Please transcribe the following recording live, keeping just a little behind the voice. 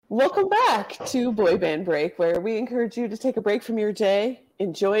Welcome back to Boy Band Break, where we encourage you to take a break from your day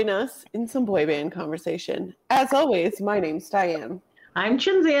and join us in some boy band conversation. As always, my name's Diane. I'm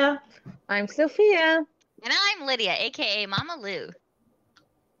Chinzia. I'm Sophia. And I'm Lydia, aka Mama Lou.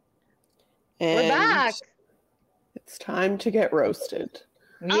 And we're back. It's time to get roasted.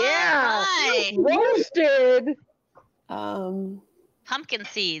 Yeah, roasted. Pumpkin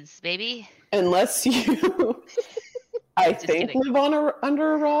seeds, baby. Unless you, I think, live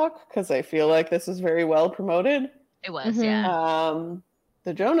under a rock, because I feel like this is very well promoted. It was, yeah.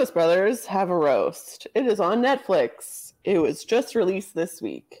 The Jonas Brothers have a roast. It is on Netflix. It was just released this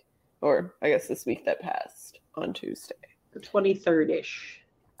week, or I guess this week that passed on Tuesday, the 23rd-ish.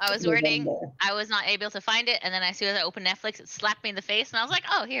 I was waiting. I was not able to find it, and then as soon as I opened Netflix, it slapped me in the face, and I was like,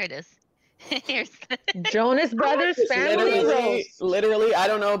 "Oh, here it is." Here's Jonas Brothers family roast. Literally, I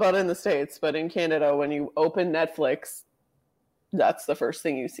don't know about in the States, but in Canada, when you open Netflix, that's the first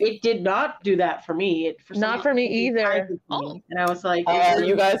thing you see. It did not do that for me. Not for me either. And I was like,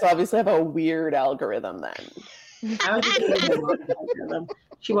 you guys obviously have a weird algorithm then. I was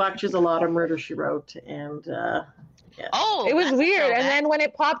She watches a lot of Murder, She Wrote, and yeah. Oh, it was weird. And then when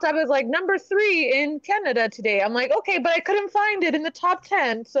it popped up, it was like number 3 in Canada today. I'm like, okay, but I couldn't find it in the top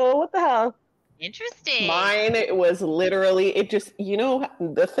 10. So what the hell? Interesting. Mine, it was literally, it just,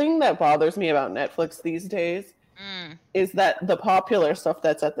 the thing that bothers me about Netflix these days is that the popular stuff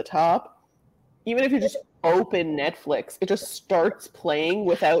that's at the top, even if you just open Netflix, it just starts playing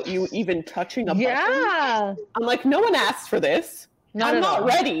without you even touching a button. Yeah. I'm like, no one asked for this. I'm not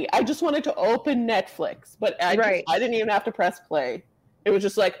ready. I just wanted to open Netflix, but I didn't even have to press play. It was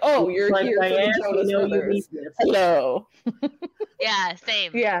just like, oh, you're here for the Jonas Brothers. Hello. Yeah,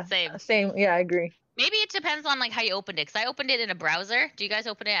 same. Yeah, same. Yeah, I agree. Maybe it depends on like how you opened it. Because I opened it in a browser. Do you guys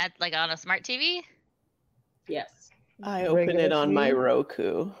open it at like on a smart TV? Yes. I open it on my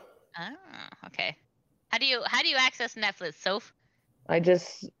Roku. Oh, okay. How do you access Netflix, Soph? I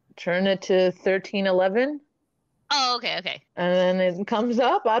just turn it to 1311. Oh, okay. And then it comes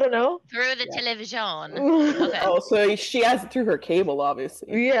up. I don't know. Through the television. Okay. Oh, so she has it through her cable,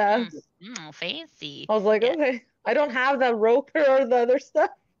 obviously. Yeah. Fancy. I was like, okay. I don't have the Roku or the other stuff.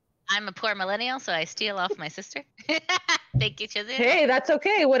 I'm a poor millennial, so I steal off my sister. Thank you, Chizzy. Hey, that's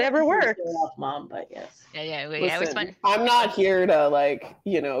okay. Whatever works. Off Mom, but yes. Yeah. Listen, it was fun. I'm not here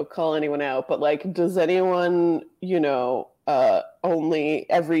to call anyone out, but does anyone, only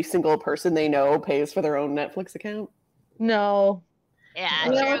every single person they know pays for their own Netflix account? No. Yeah,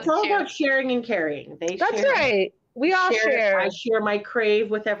 it's all about sharing and caring. That's right. We all share. I share my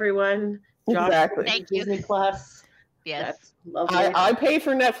Crave with everyone. Exactly. Thank you. Disney Plus. Yes. That's lovely. I pay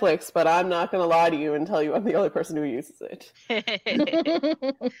for Netflix, but I'm not going to lie to you and tell you I'm the only person who uses it. It's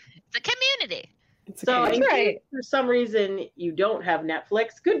a community. So in case for some reason you don't have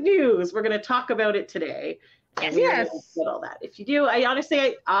Netflix, good news. We're going to talk about it today. And yes. Get all that. If you do,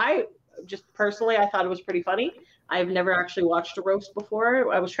 I just personally, I thought it was pretty funny. I've never actually watched a roast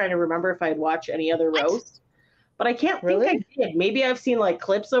before. I was trying to remember if I'd watched any other roast, but I can't think I did. Maybe I've seen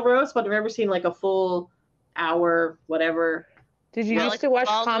clips of roast, but I've never seen a full hour, whatever. Did you used to watch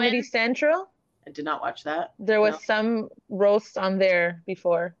Comedy Central? I did not watch that. There was some roasts on there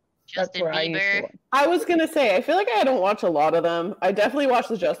before. Justin Bieber. I used to watch. I was going to say, I feel like I don't watch a lot of them. I definitely watched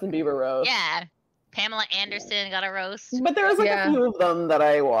the Justin Bieber roast. Yeah. Pamela Anderson got a roast. But there was a few of them that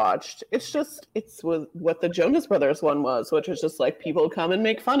I watched. It's what the Jonas Brothers one was, which was just people come and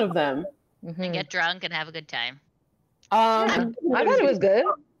make fun of them. And get drunk and have a good time. I thought it was good.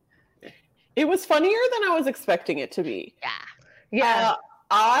 It was funnier than I was expecting it to be. Yeah.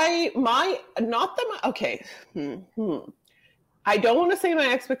 I don't want to say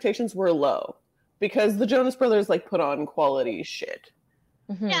my expectations were low because the Jonas Brothers put on quality shit.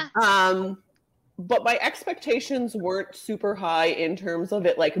 Mm-hmm. Yeah. But my expectations weren't super high in terms of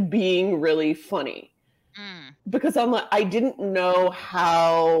it being really funny. Because I didn't know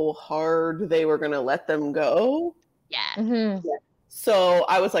how hard they were going to let them go. Yeah. Mm-hmm. So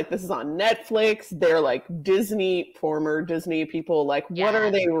I was like, this is on Netflix. They're former Disney people. What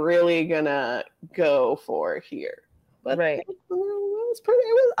are they really going to go for here? But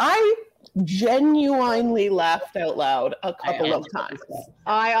I genuinely laughed out loud a couple of times.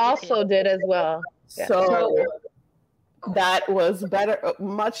 I also did as well. So that was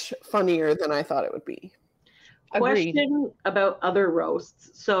much funnier than I thought it would be. Question about other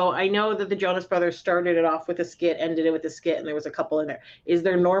roasts. So I know that the Jonas Brothers started it off with a skit, ended it with a skit, and there was a couple in there. Is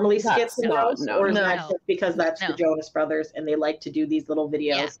there normally skits in roasts? Or is that just because that's the Jonas Brothers and they like to do these little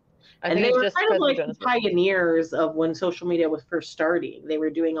videos? Yeah. And they were kind of the pioneers of when social media was first starting. They were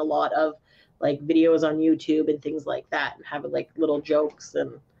doing a lot of videos on YouTube and things like that and having little jokes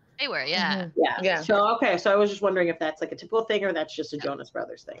and They were, yeah. Yeah. So so I was just wondering if that's like a typical thing or that's just a Jonas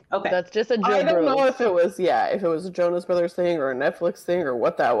Brothers thing. Okay. That's just a Joe I don't know Bros. if it was a Jonas Brothers thing or a Netflix thing or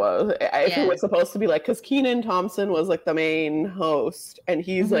what that was. If it was supposed to be like, because Kenan Thompson was like the main host and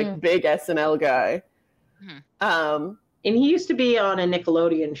he's like big SNL guy. And he used to be on a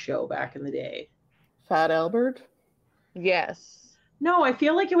Nickelodeon show back in the day. Fat Albert? Yes. No, I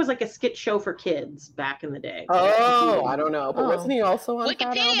feel like it was like a skit show for kids back in the day. Oh, I don't know. But wasn't he also on Fat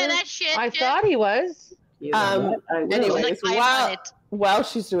Wikipedia, Albert? that shit. I thought he was. Anyways, while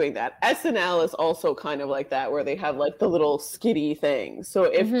she's doing that, SNL is also kind of like that, where they have like the little skitty things. So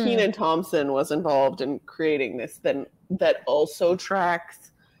if Kenan Thompson was involved in creating this, then that also tracks.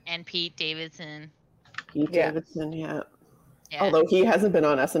 And Pete Davidson. Davidson, yeah. Although he hasn't been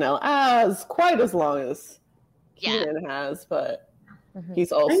on SNL quite as long as Kenan has, but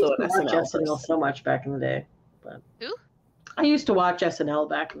he's also an SNL so much back in the day. But who? I used to watch SNL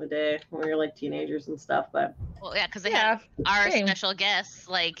back in the day when we were like teenagers and stuff. But because they have our special guests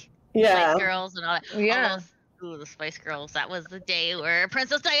like Spice Girls and all that. Yeah. The Spice Girls. That was the day where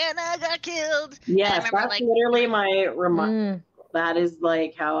Princess Diana got killed. Yes, that's literally my that is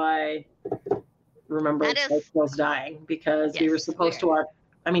like how I remember Spice Girls dying, because we were supposed to watch.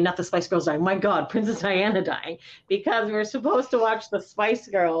 I mean, not the Spice Girls dying. My God, Princess Diana dying, because we were supposed to watch the Spice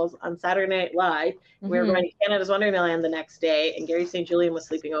Girls on Saturday Night Live. We were going to Canada's Wonderland the next day, and Gary St. Julian was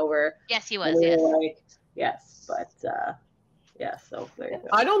sleeping over. Yes, he was. So there you go.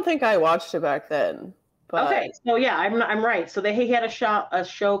 I don't think I watched it back then. But... Okay, so I'm right. So he had a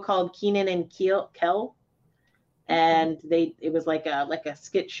show called Kenan and Kel, and it was like a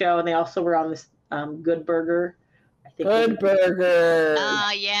skit show, and they also were on this Good Burger. Good Burger.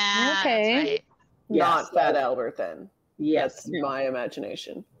 Yeah. Okay. That's right. Not Fat Albert then. Yes. That's my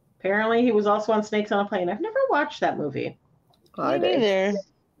imagination. Apparently he was also on Snakes on a Plane. I've never watched that movie. Me neither.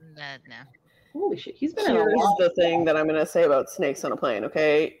 No. Holy shit. He's been in Here's the thing that I'm going to say about Snakes on a Plane,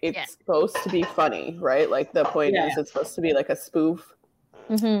 okay? It's supposed to be funny, right? Like the point is it's supposed to be like a spoof.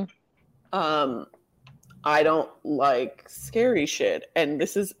 I don't like scary shit, and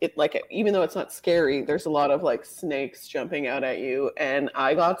this is it. Like, even though it's not scary, there's a lot of like snakes jumping out at you, and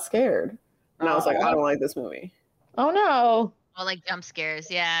I got scared, and I was like, I don't like this movie. Oh no! Oh, like jump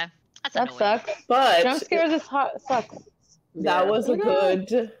scares, yeah. That sucks. But jump scares sucks. That was a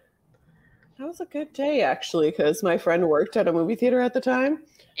good day actually, because my friend worked at a movie theater at the time,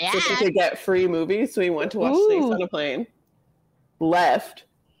 so she could get free movies. So we went to watch Snakes on a Plane. Left.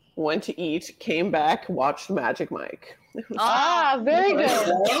 Went to eat, came back, watched Magic Mike. Very good.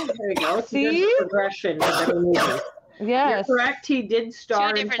 There you go. See? Progression. Yes. You're correct. He did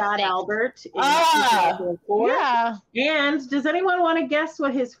star in Fat Albert in 2004. Yeah. And does anyone want to guess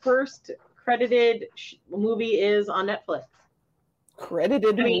what his first credited movie is on Netflix?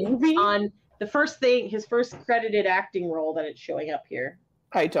 Credited movie? On his first credited acting role that it's showing up here.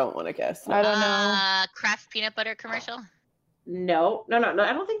 I don't want to guess. I don't know. Kraft peanut butter commercial? No. I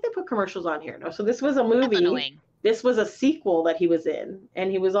don't think they put commercials on here. No. So this was a movie. This was a sequel that he was in, and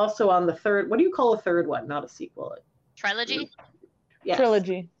he was also on the third. What do you call a third one? Not a sequel. Trilogy? Yes.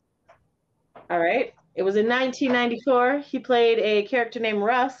 Trilogy. All right. It was in 1994. He played a character named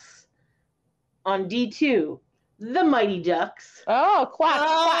Russ on D2, The Mighty Ducks. Oh, quack.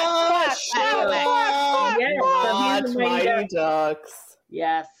 Yes, Mighty Ducks.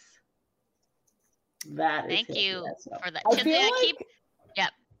 Yes. Thank you for that. I feel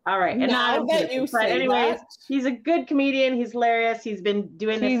All right. And now that you say anyways, he's a good comedian. He's hilarious. He's been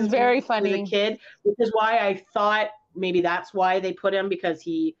doing this since very funny. He was a kid, which is why I thought maybe that's why they put him, because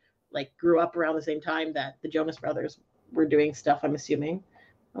he like grew up around the same time that the Jonas Brothers were doing stuff, I'm assuming.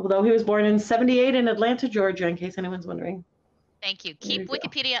 Although he was born in 1978 in Atlanta, Georgia, in case anyone's wondering. Thank you. Keep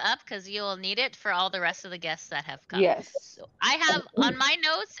Wikipedia up because you'll need it for all the rest of the guests that have come. Yes. So I have on my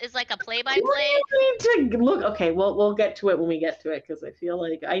notes is like a play-by-play. We need to look. Okay, we'll get to it when we get to it, because I feel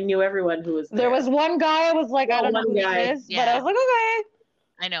like I knew everyone who was there. There was one guy I was like, I don't know who he is, but I was like, okay.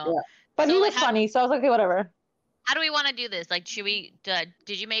 I know. Yeah. But he was funny, so I was like, okay, whatever. How do we want to do this? Like, should we? Did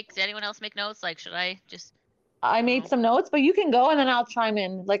anyone else make notes? Like, should I just? I made some notes, but you can go and then I'll chime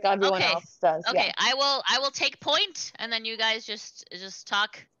in like everyone else does. Okay, I will take point, and then you guys just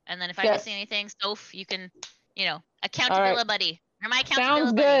talk, and then if I miss anything, Soph, you can, accountability buddy. Or my accountability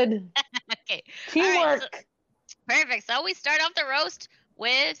Sounds buddy. good. Okay. Teamwork. Right, perfect. So we start off the roast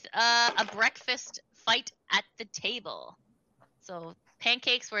with a breakfast fight at the table. So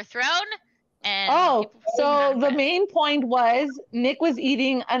pancakes were thrown. And so the main point was Nick was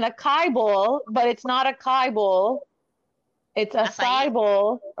eating an acai bowl, but it's not a acai bowl. It's a acai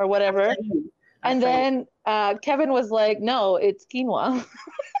bowl or whatever. And then Kevin was like, no, it's quinoa.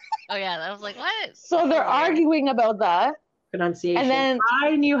 Oh yeah, I was like, what? So they're arguing about that. Pronunciation. And then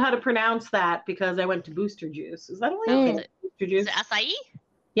I knew how to pronounce that because I went to Booster Juice. Is that a way? Booster Juice? Is it acai?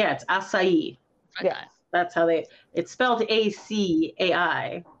 Yeah, it's acai. Yeah. That's how it's spelled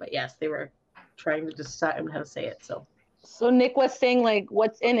A-C-A-I. But yes, they were trying to decide how to say it. So Nick was saying like,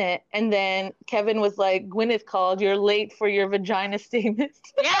 what's in it? And then Kevin was like, Gwyneth called, you're late for your vagina statement.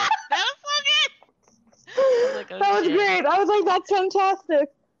 Yeah, that was so good. Like, oh, that was great. I was like, that's fantastic.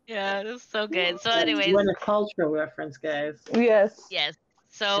 Yeah, it was so good. So anyways. Gwyneth cultural reference, guys. Yes. Yes.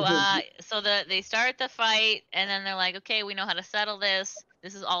 So they start the fight and then they're like, okay, we know how to settle this.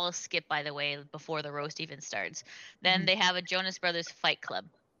 This is all a skip, by the way, before the roast even starts. Then they have a Jonas Brothers Fight Club.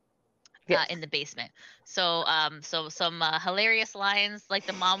 In the basement. So some hilarious lines, like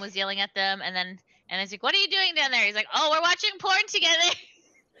the mom was yelling at them, and it's like, what are you doing down there? He's like, oh, we're watching porn together.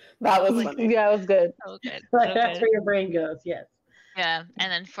 That was funny. Yeah, it was good. So good. That's where your brain goes, yes. Yeah,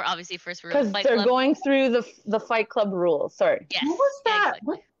 and then first rule because Fight they're Club. going through the Fight Club rules. Sorry. Yes. What was that?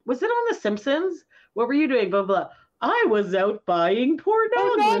 Exactly. What was it on The Simpsons? What were you doing? Blah blah. I was out buying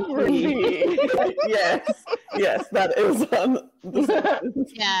pornography. yes, that is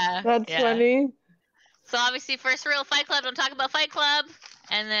Yeah, that's funny. So obviously, first rule Fight Club, don't talk about Fight Club.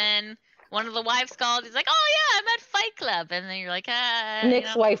 And then one of the wives called. He's like, oh yeah, I'm at Fight Club. And then you're like,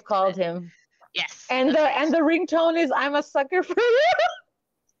 Nick's wife called him. Yes. And the ringtone is I'm a sucker for you.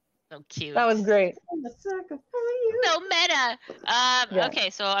 So cute. That was great. I'm a sucker for you. So meta. Yeah. Okay,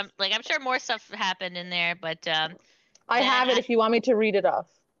 so I'm sure more stuff happened in there, but I have it if you want me to read it off.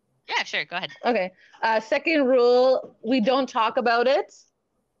 Yeah, sure. Go ahead. Okay. Second rule, we don't talk about it.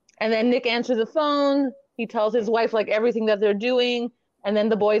 And then Nick answers the phone. He tells his wife like everything that they're doing. And then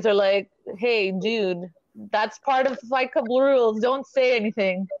the boys are like, hey, dude, that's part of Fight Club rules. Don't say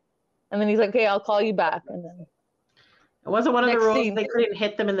anything. And then he's like, okay, I'll call you back. And then it wasn't one of the rules scene. they couldn't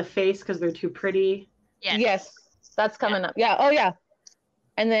hit them in the face because they're too pretty. Yes, that's coming up. Yeah. Oh, yeah.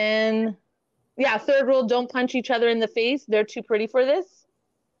 And then, third rule, don't punch each other in the face. They're too pretty for this.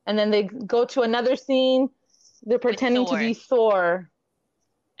 And then they go to another scene. They're pretending to be Thor.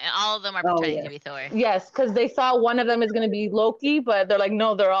 And all of them are pretending to be Thor. Yes, because they thought one of them is going to be Loki, but they're like,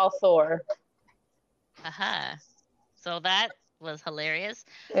 no, they're all Thor. So that was hilarious.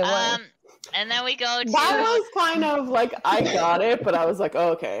 It was. And then we go to... That was kind of like, I got it, but I was like, oh,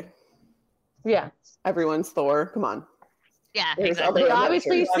 okay. Yeah. Everyone's Thor. Come on. Yeah, exactly. They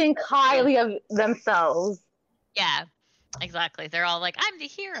obviously think highly of themselves. Yeah, exactly. They're all like, I'm the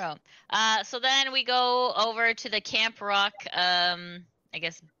hero. So then we go over to the Camp Rock, I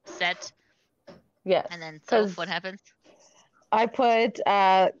guess, set. Yes. And then, so what happens? I put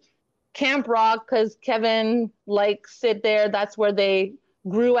Camp Rock because Kevin likes it there. That's where they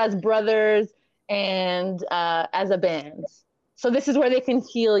grew as brothers and as a band. So this is where they can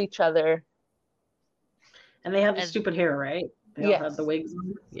heal each other. And they have the stupid hair, right? They all have the wigs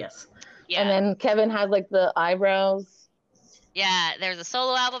on. Yes. Yeah. And then Kevin has like the eyebrows. Yeah, there's a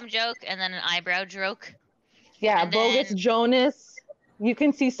solo album joke and then an eyebrow joke. Yeah, and Bogus then... Jonas. You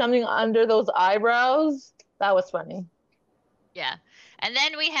can see something under those eyebrows. That was funny. Yeah. And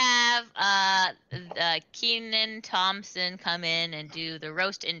then we have Kenan Thompson come in and do the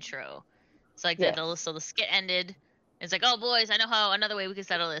roast intro. It's like so the skit ended. It's like, oh boys, I know how another way we can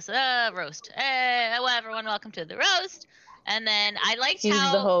settle this. Roast. Hello everyone, welcome to the roast. And then I liked he's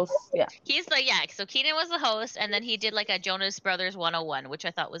the host. Yeah. He's the So Kenan was the host, and then he did like a Jonas Brothers 101, which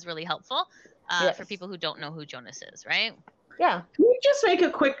I thought was really helpful for people who don't know who Jonas is, right? Yeah. Can we just make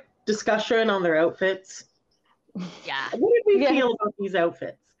a quick discussion on their outfits? Yeah. What did we feel about these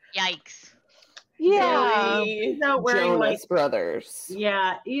outfits? Yikes. Yeah. He's not wearing Jonas Brothers.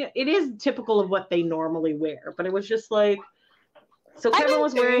 Yeah, it is typical of what they normally wear, but it was just like, so Kevin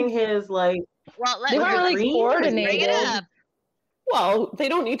was wearing his like. Well, they weren't really coordinated. Well, they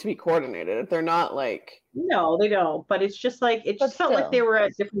don't need to be coordinated. They're not like. No, they don't. But it's just like it just felt like they were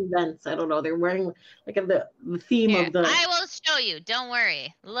at different events. I don't know. They were wearing like the theme of the. I will show you. Don't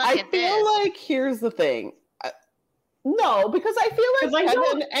worry. Look I at this. feel like here's the thing. No, because I feel like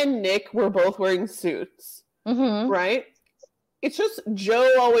Kevin and Nick were both wearing suits, right? It's just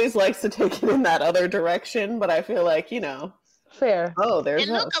Joe always likes to take it in that other direction, but I feel like, fair. Oh, there's it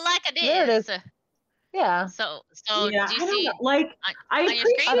look alike it is. There it is. Yeah. So yeah, do you I don't see? know. Like I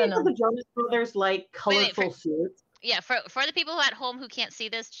appreciate the Jonas Brothers like colorful wait, suits. Yeah, for the people at home who can't see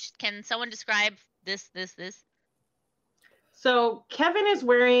this, can someone describe this? So Kevin is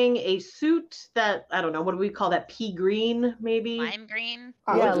wearing a suit that, I don't know, what do we call that? Pea green, maybe? Lime green?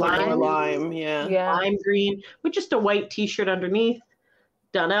 Yeah, lime, yeah. Lime green, with just a white t-shirt underneath,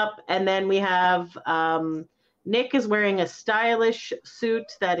 done up. And then we have Nick is wearing a stylish suit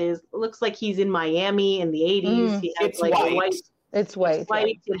that looks like he's in Miami in the 80s. He has It's like white. a white. It's white.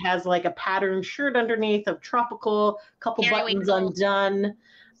 White. Yeah. It has like a patterned shirt underneath of tropical, couple buttons undone.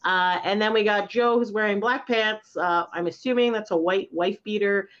 And then we got Joe who's wearing black pants. I'm assuming that's a white wife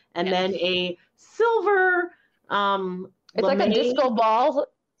beater, and then a silver it's like a disco ball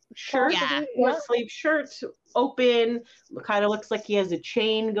shirt, sleeve shirt, open. Kind of looks like he has a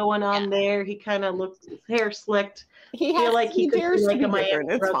chain going on there. He kind of looks hair slicked. He dares to be different.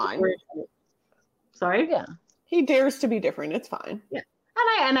 It's fine. Sorry. Yeah. He dares to be different. It's fine. Yeah.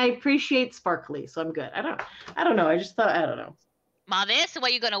 And I appreciate sparkly, so I'm good. I don't know. I just thought I don't know. Ma, this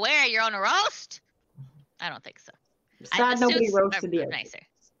what you gonna wear? You're on a roast? I don't think so. Sad nobody roasted the nicer.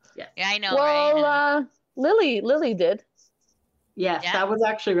 Yeah. Yeah, I know. Well, right? Lily did. Yes, that was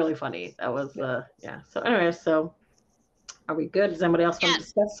actually really funny. That was So anyway, so are we good? Does anybody else want to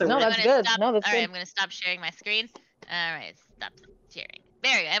discuss? No, that's good. All right, I'm gonna stop sharing my screen. All right, stop sharing.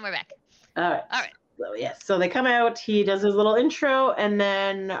 There you go, and we're back. All right. So yes, so they come out. He does his little intro, and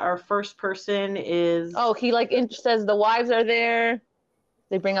then our first person is. Oh, he says the wives are there.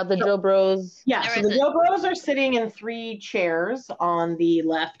 They bring out the Joe Bros. Yeah, so the Joe Bros are sitting in 3 chairs on the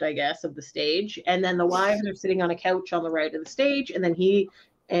left, I guess, of the stage, and then the wives are sitting on a couch on the right of the stage, and then he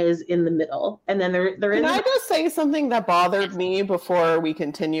is in the middle, and then they're in. Can I just say something that bothered me before we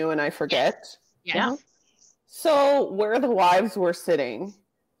continue, and I forget? Yes. Yeah. So where the wives were sitting,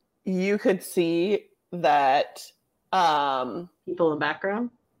 you could see that people in the background.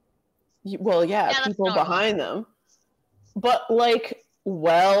 People behind them, but like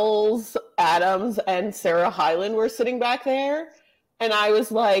Wells, Adams, and Sarah Hyland were sitting back there, and I was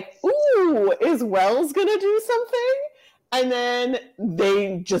like, "Ooh, is Wells gonna do something?" And then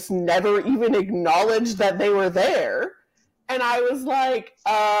they just never even acknowledged that they were there, and I was like,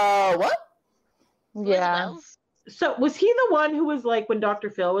 what?" Yeah. So was he the one who was like when Dr.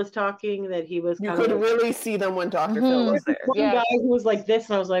 Phil was talking that he was? You could really see them when Dr. Phil was there. One guy who was like this,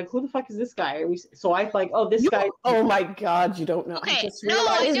 and I was like, "Who the fuck is this guy?" So I like, "Oh, this guy." Oh my God, you don't know. Okay, I just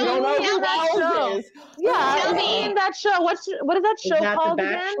realized you don't know who Wells is. Yeah, in that show. What is that show called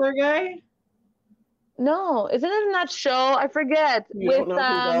again? Is that the Bachelor guy? No, isn't it in that show? I forget. You don't know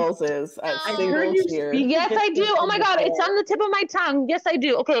who Wells is. I heard you speak. Yes, I do. Oh my God, it's on the tip of my tongue. Yes, I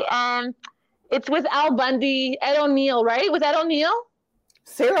do. Okay, it's with Al Bundy, Ed O'Neill, right? With Ed O'Neill?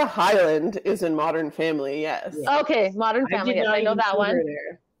 Sarah Hyland is in Modern Family, yes. Yeah. Okay, Modern Family, yes, I know that one.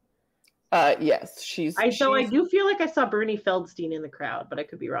 Yes, she's. I do feel like I saw Bernie Feldstein in the crowd, but I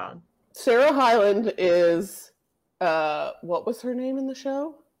could be wrong. Sarah Hyland is, what was her name in the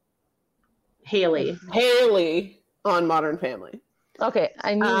show? Haley on Modern Family. Okay,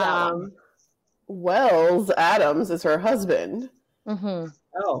 I knew that one. Wells Adams is her husband. Mm-hmm.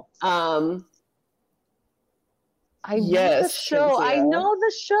 Oh. I know the show. I know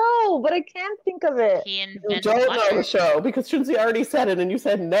the show, but I can't think of it. You don't know the show because Shinzi already said it, and you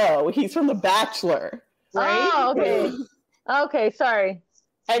said no. He's from The Bachelor, right? Oh, okay. Okay, sorry.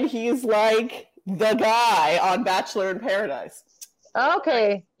 And he's like the guy on Bachelor in Paradise.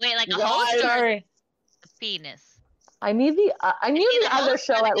 Okay. Wait, like a host or a penis? I knew the other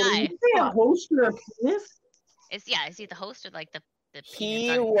show at least. A host or a penis? Is he the host or like the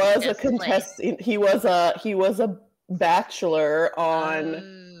he was a contestant. He was a bachelor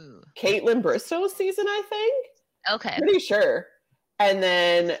on Caitlin Bristow's season, I think. Okay. Pretty sure. And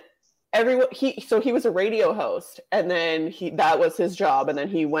then he was a radio host, and then that was his job, and then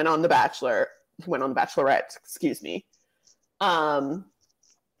he went on The Bachelor. He went on The Bachelorette, excuse me. And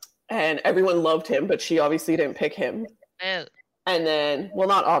everyone loved him, but she obviously didn't pick him. Oh. And then, well,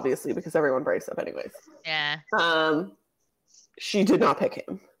 not obviously, because everyone breaks up anyways. Yeah. She did not pick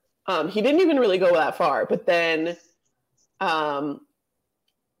him. He didn't even really go that far, but then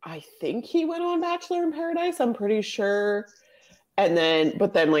I think he went on Bachelor in Paradise, I'm pretty sure.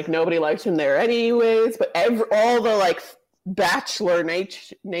 But then like nobody liked him there anyways, but all the like Bachelor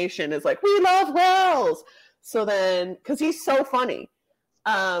nation is like, we love Wells. So then, because he's so funny.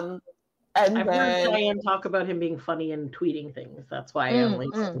 And I've heard Diane talk about him being funny and tweeting things. That's why I only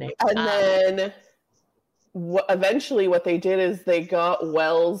name. And then eventually what they did is they got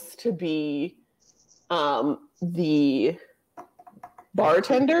Wells to be the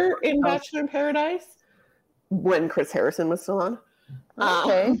bartender in Bachelor in Paradise when Chris Harrison was still on.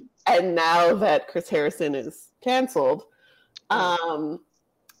 Okay. And now that Chris Harrison is canceled,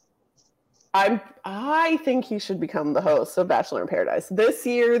 I think he should become the host of Bachelor in Paradise. This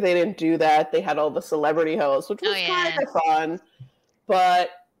year they didn't do that. They had all the celebrity hosts, which was kind of fun. But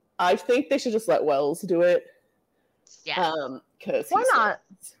I think they should just let Wells do it. Yeah. Because why not?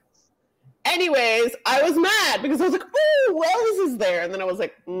 Anyways, I was mad because I was like, oh, Wells is there. And then I was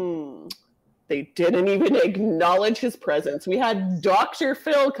like, they didn't even acknowledge his presence. We had Dr.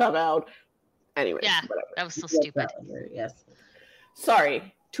 Phil come out. Anyways, Yeah, whatever. that was so stupid. Yes.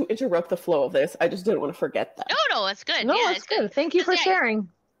 Sorry to interrupt the flow of this. I just didn't want to forget that. No, it's good. No, yeah, it's good. Thank you for Yeah. sharing.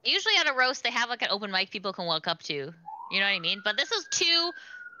 Usually at a roast, they have like an open mic people can walk up to. You know what I mean? But this was too.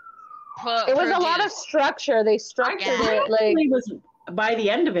 It was a lot of structure. They structured it like. Was by the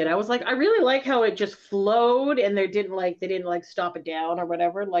end of it, I was like, I really like how it just flowed, and they didn't stop it down or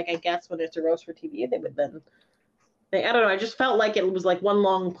whatever. Like, I guess when it's a roast for TV, they would then. I don't know. I just felt like it was like one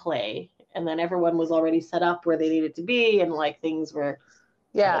long play, and then everyone was already set up where they needed to be, and like things were.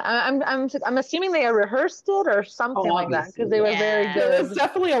 Yeah, I'm assuming they rehearsed it or something like that because they were very Yeah. good. There was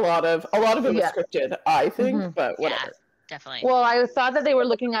definitely a lot of it was scripted, I think, but whatever. Yeah, definitely. Well, I thought that they were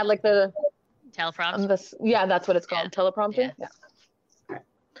looking at like the Teleprompt. that's what it's called, teleprompting. Yeah.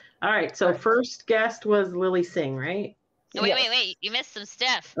 All right. So first guest was Lily Singh, right? No, wait. You missed some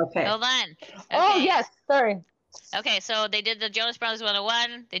stuff. Okay. Hold on. Oh Okay. yes, sorry. Okay, so they did the Jonas Brothers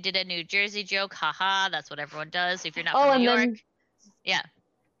 101. They did a New Jersey joke. Haha, that's what everyone does. If you're not from New York. Yeah.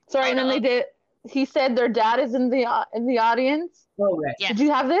 Sorry, and then they did. He said their dad is in the audience. Oh, right. Yeah. Did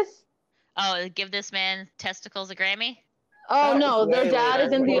you have this? Oh, give this man testicles a Grammy? Oh That no, was their way dad later.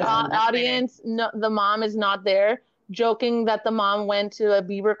 is in the That's later. audience. No, the mom is not there. Joking that the mom went to a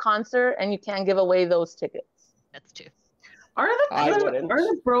Bieber concert and you can't give away those tickets. That's two. Are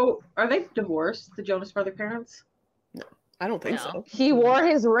they divorced? The Jonas Brother parents? I don't think No. so. He wore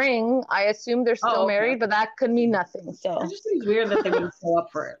his ring. I assume they're still Oh, okay. married, but that could mean nothing. So It just seems weird that they wouldn't show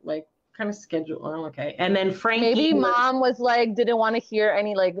up for it. Like, kind of schedule. Oh, okay. And then Frankie. maybe mom was like didn't want to hear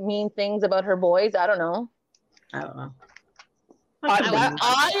any like mean things about her boys. I don't know. I don't know.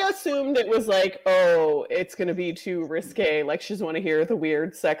 I assumed it was like, oh, it's going to be too risque. Like, she doesn't want to hear the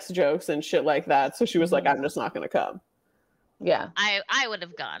weird sex jokes and shit like that. So she was like, I'm just not going to come. Yeah. I would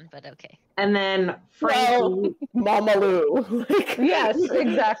have gone, but okay. And then Frankie. Well, Mama Lou. Like, Yes,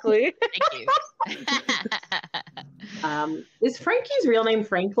 exactly. Thank you. Is Frankie's real name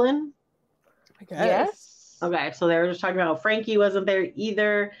Franklin? I guess. Yes. Okay, so they were just talking about how Frankie wasn't there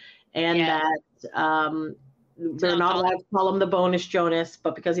either, and that they're not allowed to call him the bonus Jonas,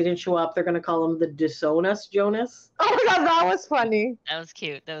 but because he didn't show up, they're going to call him the dishonest Jonas. Oh my god, that was funny. That was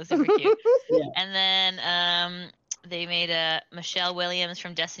cute. That was super cute. Yeah. And then they made a Michelle Williams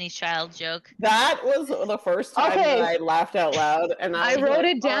from Destiny's Child joke. That was the first time Okay. that I laughed out loud. And I was wrote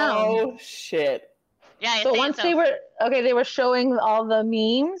like, it down. Oh, shit. Yeah, I So think once so. they were showing all the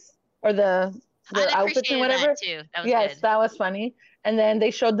memes or the I outfits and appreciated whatever. that too. That was Yes, good. that was funny. And then they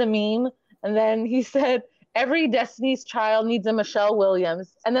showed the meme, and then he said, "Every Destiny's Child needs a Michelle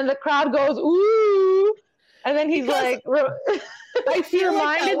Williams." And then the crowd goes, "Ooh!" And then he's Because I he feel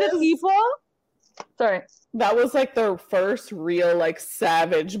like reminded that the was, people. Sorry. that was like their first real, like,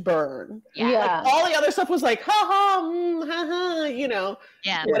 savage burn. Yeah. All the other stuff was like, ha ha, you know,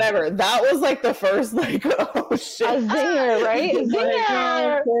 Yeah. whatever. That was like the first, like, oh shit. A zinger, right? A Like,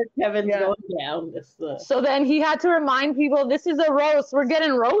 zinger. poor Kevin's Yeah. going down. This, So then he had to remind people, this is a roast. We're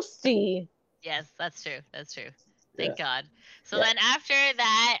getting roasty. Yes, that's true. That's true. Thank God. So Yeah. then after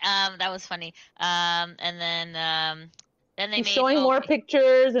that, that was funny. And then they He's made showing more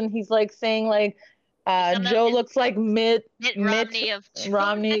pictures, and he's like saying like, Some of Joe his- looks like Mitt Romney of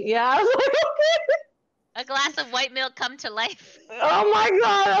Romney. Yeah, I was like, okay. a glass of white milk come to life. Oh my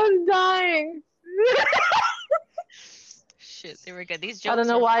god, I was dying. Shit, they were good. These jokes. I don't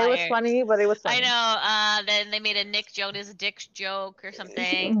know were why it was fire. funny, but it was funny. I know. Then they made a Nick Jonas dick joke or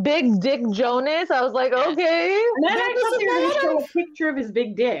something. Big Dick Jonas. I was like, okay. And then There I was thought they a were going lot to show of- a picture of his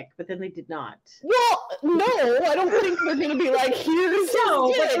big dick, but then they did not. Well, no, I don't think they're going to be like, here's No,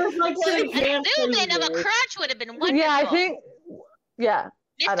 his but dick. there was like some Like, A advanced zoom things in of a there. crotch would have been wonderful. Yeah, I think. Yeah.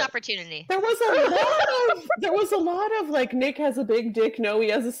 I Missed don't- opportunity. There was a lot of like, Nick has a big dick, no he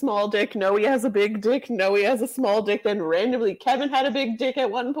has a small dick, no he has a big dick, no he has a small dick, then randomly Kevin had a big dick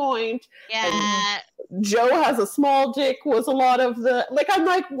at one point, Yeah. Joe has a small dick was a lot of the, like, I'm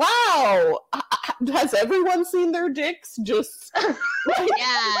like, wow, has everyone seen their dicks? Just like,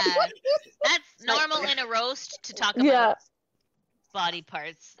 Yeah. That's normal in a roast to talk about Yeah. body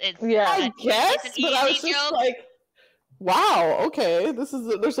parts. It's Yeah. I guess, it's an but I was easy just joke. like, wow, okay,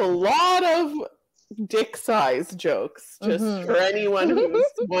 there's a lot of dick size jokes, just Mhm. for anyone who's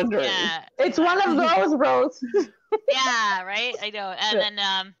wondering. Yeah. It's one of those roasts. Yeah, right. I know. And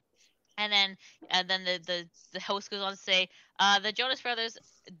Yeah. then the host goes on to say, the Jonas Brothers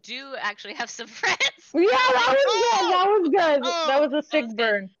do actually have some friends. Yeah, that was good. That was good. Oh, That was a that sick was good.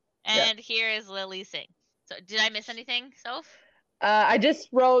 burn. And here is Lily Singh. So did I miss anything, Soph? I just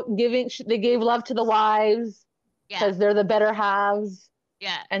wrote they gave love to the wives because they're the better halves.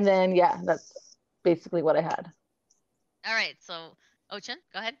 Yeah. And then that's basically what I had. All right. So Ochin,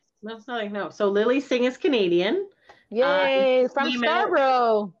 go ahead. No. So Lily Singh is Canadian. Yay! From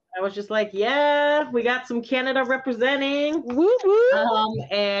Scarborough. I was just like, yeah, we got some Canada representing. Woo woo.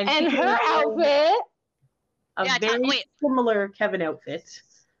 And her outfit. Very similar Kevin outfit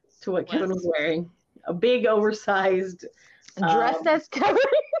to what Kevin was wearing. A big oversized dressed as Kevin.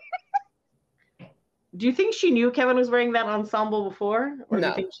 Do you think she knew Kevin was wearing that ensemble before? Or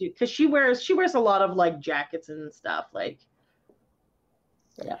no. Do you think because she wears a lot of like jackets and stuff, like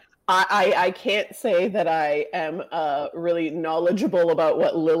yeah. I can't say that I am really knowledgeable about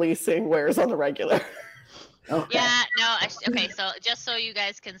what Lily Singh wears on the regular. Okay. Yeah, no, okay, so just so you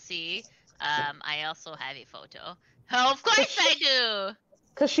guys can see, I also have a photo. Oh, of course I do.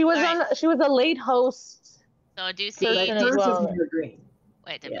 Because she was she was a late host. So do you see green.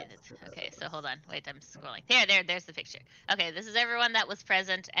 Wait a minute. Okay, so hold on. Wait, I'm scrolling. There's the picture. Okay, this is everyone that was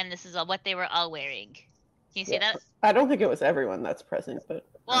present, and this is what they were all wearing. Can you see that? I don't think it was everyone that's present, but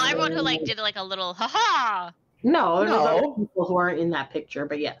everyone who did like a little ha-ha. No, there's other people who aren't in that picture,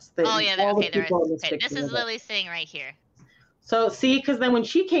 but yes. This is Lily Singh right here. So see, because then when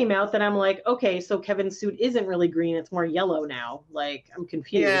she came out, then I'm like, okay, so Kevin's suit isn't really green; it's more yellow now. Like I'm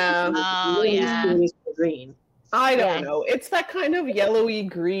confused. Yeah. Oh yeah. Green. I don't know. It's that kind of yellowy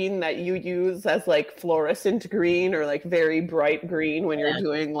green that you use as like fluorescent green or like very bright green when you're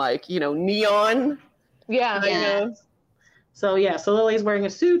doing like, neon. Yeah. So Lily's wearing a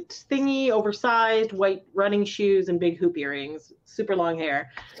suit thingy, oversized, white running shoes, and big hoop earrings, super long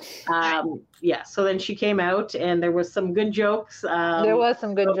hair. So then she came out, and there was some good jokes. There was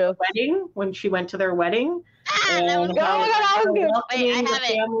some good jokes. Wedding, when she went to their wedding. That was good. Wait, I have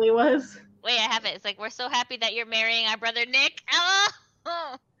it. Family was. Wait, I have it. It's like, we're so happy that you're marrying our brother Nick.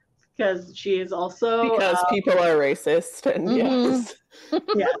 Oh. Because she is also... Because people are racist, and yes.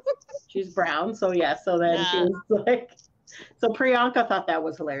 Yes, she's brown, so so then she was like... So Priyanka thought that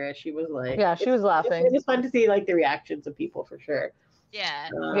was hilarious. She was like... Yeah, she was laughing. It was fun to see, like, the reactions of people, for sure. Yeah.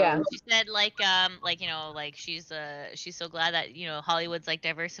 She said, she's so glad that, Hollywood's, like,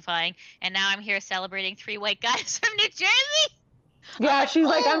 diversifying, and now I'm here celebrating 3 white guys from New Jersey. Yeah, she's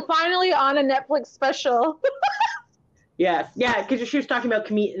like, I'm finally on a Netflix special. Yes, because she was talking about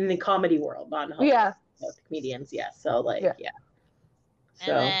in the comedy world, not Hollywood, comedians. So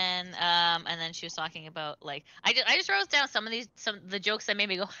So. And then she was talking about like I just wrote down some of the jokes that made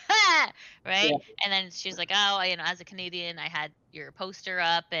me go ha, right? Yeah. And then she was like, oh, as a Canadian, I had your poster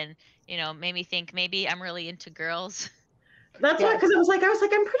up, and made me think maybe I'm really into girls. That's why, because I was like,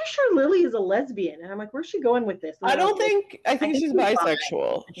 I'm pretty sure Lily is a lesbian, and I'm like, where's she going with this? And I think she's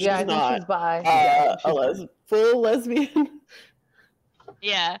bisexual. She's I think she's bi. A full lesbian.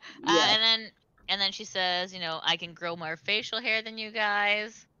 Yeah. And then she says, I can grow more facial hair than you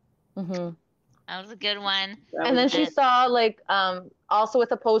guys. Mm-hmm. That was a good one. And then she saw also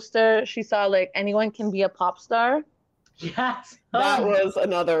with a poster, she saw anyone can be a pop star. Yes. That was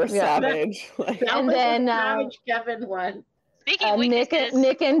another savage. And then savage Kevin one.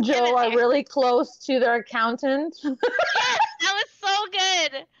 Nick and Joe are really close to their accountant. Yes, that was so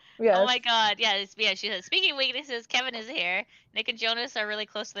good. Yes. Oh my God. Yeah, she said, speaking of weaknesses, Kevin is here. Nick and Jonas are really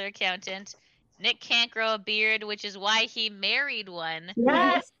close to their accountant. Nick can't grow a beard, which is why he married one.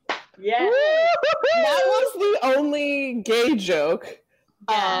 Yes. Yes. That was the only gay joke,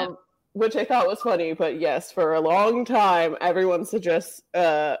 which I thought was funny. But yes, for a long time, everyone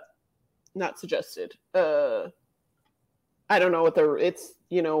not suggested. I don't know it's,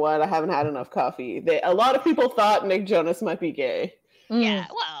 I haven't had enough coffee. A lot of people thought Nick Jonas might be gay. Yeah,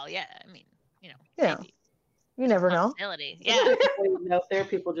 well, yeah, I mean, maybe. You never know. Yeah. Out there,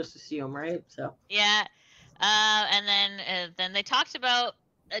 people just assume, right? So. Yeah, and then they talked about.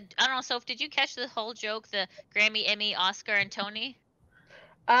 I don't know, Soph, did you catch the whole joke? The Grammy, Emmy, Oscar, and Tony.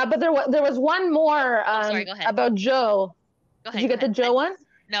 But there was one more. Sorry, go ahead. About Joe. Go ahead. Did you get the Joe one?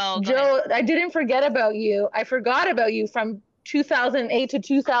 No. Joe, I didn't forget about you. I forgot about you from 2008 to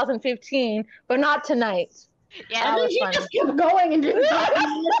 2015, but not tonight. Yeah, and then she just kept going and didn't talk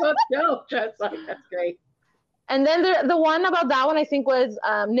about Joe. That's great. And then the one about that one, I think, was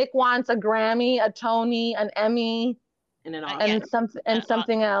Nick wants a Grammy, a Tony, an Emmy, and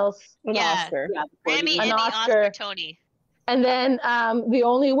something else. An Oscar. Yeah, Grammy, Emmy, Oscar, Tony. And then the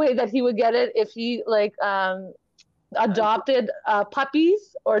only way that he would get it if he adopted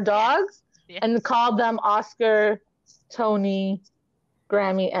puppies or dogs and called them Oscar, Tony,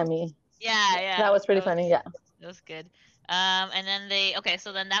 Grammy, Emmy. Yeah. That was pretty funny. Yeah. That was good. And then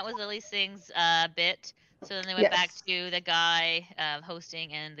so then that was Lily Singh's bit. So then they went back to the guy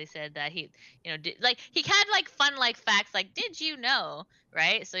hosting, and they said that he, he had like fun like facts, like did you know,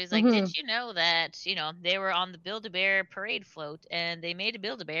 right? So he's like, did you know that they were on the Build-A-Bear parade float, and they made a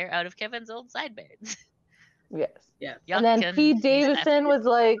Build-A-Bear out of Kevin's old sideburns. Yes. Yeah. And then Pete Davidson was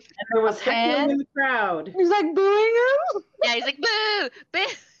like, and there was heckling in the crowd. He's like booing him. Yeah, he's like boo, boo.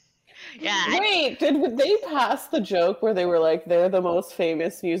 Yeah. Wait, did they pass the joke where they were like, they're the most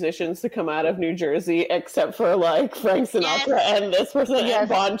famous musicians to come out of New Jersey, except for like Frank Sinatra and this person and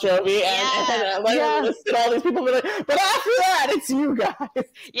Bon Jovi and listed all these people, but after that, it's you guys.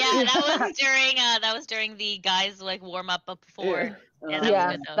 Yeah, that was during the guys like warm up before.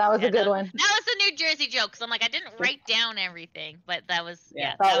 Yeah, that was a good one. That was a New Jersey joke, because I'm like, I didn't write down everything, but that was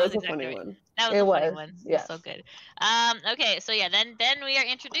that was a funny one. That was a funny one. Yeah, so good. Okay, so then we are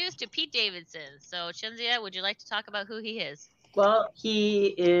introduced to Pete Davidson. So Shinzia, would you like to talk about who he is? Well, he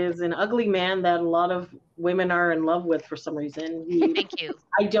is an ugly man that a lot of women are in love with for some reason. Thank you.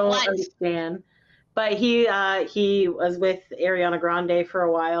 I don't understand. But he was with Ariana Grande for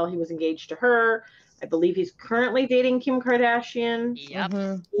a while. He was engaged to her. I believe he's currently dating Kim Kardashian. Yep.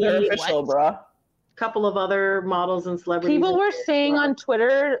 They're official, bruh. A couple of other models and celebrities. People were saying on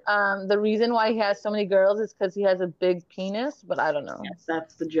Twitter the reason why he has so many girls is because he has a big penis, but I don't know. Yes,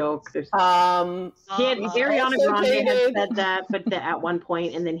 that's the joke. Ariana Grande had said that, but at one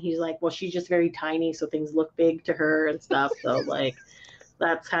point, and then he's like, well, she's just very tiny, so things look big to her and stuff. So like,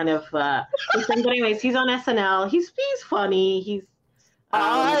 that's kind of. But anyways, he's on SNL. He's funny.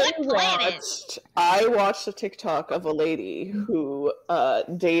 I watched a TikTok of a lady who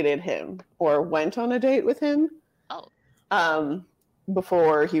dated him or went on a date with him.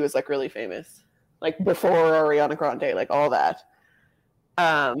 Before he was like really famous, like before Ariana Grande, like all that.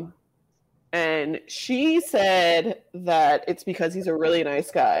 And she said that it's because he's a really nice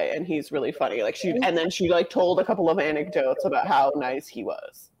guy and he's really funny. Like and then she like told a couple of anecdotes about how nice he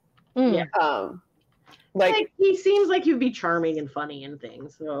was. Yeah. Like he seems like he'd be charming and funny and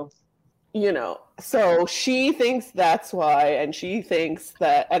things. So, so she thinks that's why, and she thinks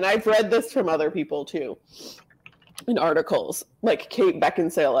that, and I've read this from other people too, in articles. Like Kate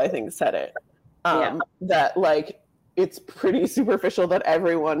Beckinsale, I think, said it. That like it's pretty superficial that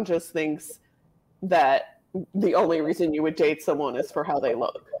everyone just thinks that the only reason you would date someone is for how they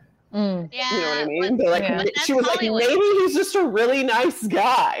look. Yeah, you know what I mean? She was Hollywood. Like, maybe he's just a really nice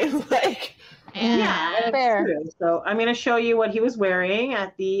guy. Like. Yeah, that's fair. True. So I'm going to show you what he was wearing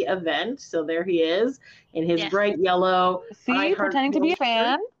at the event. So there he is in his bright yellow. See, pretending to be a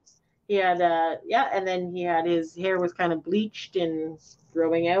fan. He had, and then he had his hair was kind of bleached and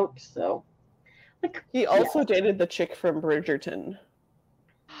growing out. So, he also dated the chick from Bridgerton.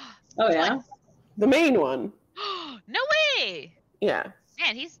 Oh yeah, the main one. No way. Yeah.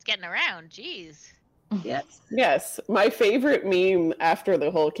 Man, he's getting around. Jeez. Yes. My favorite meme after the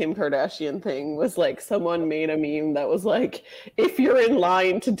whole Kim Kardashian thing was like someone made a meme that was like, if you're in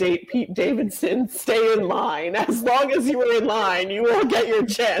line to date Pete Davidson, stay in line. As long as you are in line, you will get your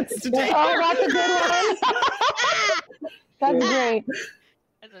chance to date. Oh, that's a good one. That's great.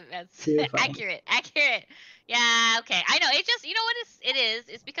 That's accurate. Yeah, okay. I know. It just, you know what it is?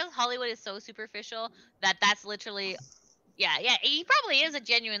 It's because Hollywood is so superficial that's literally... Yeah, he probably is a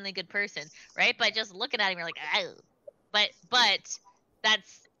genuinely good person, right? But just looking at him, you're like, oh. But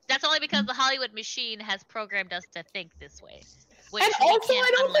that's only because the Hollywood machine has programmed us to think this way. And also,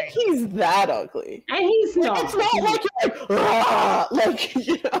 I don't think he's that ugly. And he's not. It's not like you're like,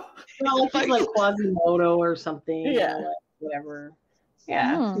 It's not like he's like Quasimodo or something. Yeah. Whatever.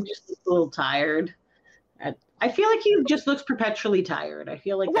 Yeah. He just looks a little tired. I feel like he just looks perpetually tired. I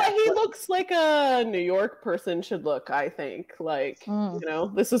feel like he looks like a New York person should look, I think. Like,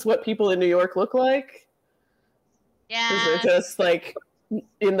 this is what people in New York look like. Yeah. They're just like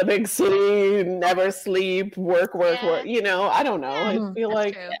in the big city, never sleep, work. I don't know. I feel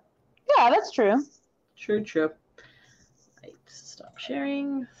like true. Yeah, that's true. True. Right, stop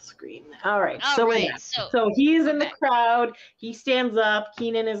sharing screen. All right. So he's in the crowd. He stands up.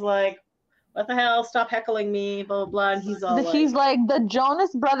 Keenan is like, what the hell? Stop heckling me, blah, blah, blah. And he's all he's like, the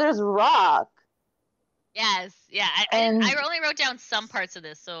Jonas Brothers rock. Yes, yeah. I only wrote down some parts of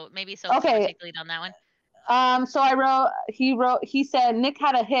this, so maybe particularly on that one. So he said Nick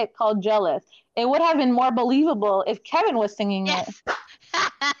had a hit called Jealous. It would have been more believable if Kevin was singing it.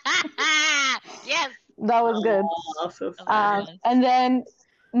 Yes. That was good. So and then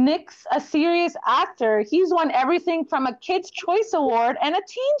Nick's a serious actor. He's won everything from a Kids' Choice Award and a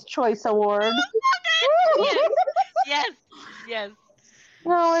Teen's Choice Award. Yes. Oh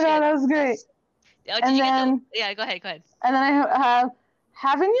my God, that was great. Oh, go ahead. And then I have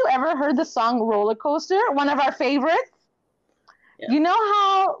Haven't you ever heard the song Roller Coaster? One of our favorites? Yeah. You know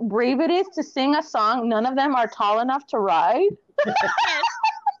how brave it is to sing a song none of them are tall enough to ride?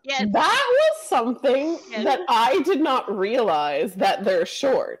 Yes. That was something that I did not realize that they're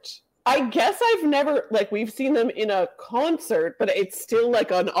short. I guess I've never, like, we've seen them in a concert, but it's still like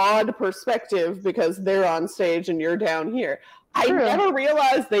an odd perspective because they're on stage and you're down here. True. I never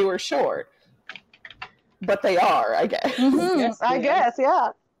realized they were short. But they are, I guess. Mm-hmm. I guess, yeah.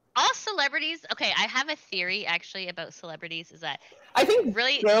 All celebrities. Okay, I have a theory actually about celebrities. Is that I think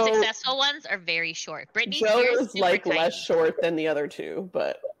really Joe, successful ones are very short. Britney Joe Spears is super like tiny. less short than the other two,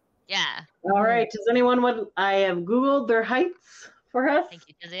 but Yeah. All right. Does anyone want? I have Googled their heights for us. Thank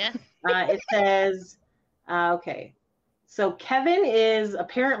you, Jazia. It says, okay. So Kevin is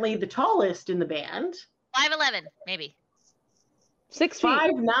apparently the tallest in the band. 5'11", maybe. 6 feet.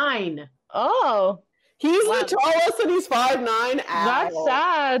 5'9". Oh, he's Wow. the tallest and he's 5'9". that's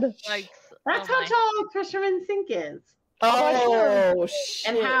sad. Like, That's oh how my. tall Fisherman Sink is. Oh,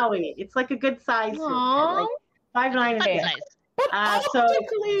 shit. And Howie. It's like a good size. for Aw. them, like 5'9" and Fun a size. half. But So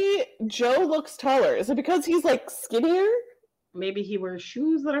optically, Joe looks taller. Is it because he's like skinnier? maybe he wears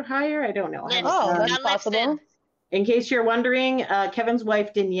shoes that are higher. I don't know. Lips. Oh, that's Got lips possible. in. In case you're wondering, Kevin's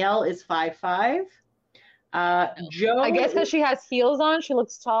wife Danielle is 5'5". Joe, I guess because she has heels on, she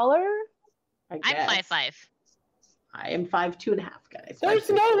looks taller. I I'm guess. 5'5". I am 5'2" and a half, guys. There's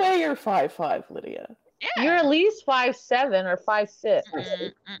 5'2". no way you're 5'5", Lydia. Yeah. You're at least 5'7" or 5'6".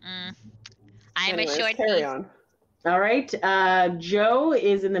 I'm Anyways, a short carry piece. on. All right. Joe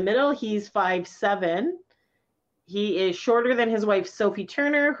is in the middle. He's 5'7". He is shorter than his wife Sophie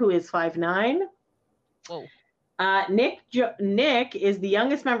Turner, who is 5'9". Whoa. Nick is the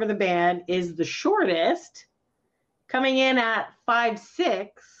youngest member of the band, is the shortest, coming in at 5'6".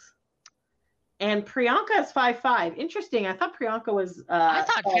 And Priyanka is 5'5". Interesting. I thought Priyanka was. I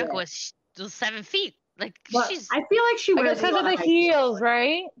thought taller. Priyanka was 7 feet. Like But she's. I feel like she I wears guess because of the heels,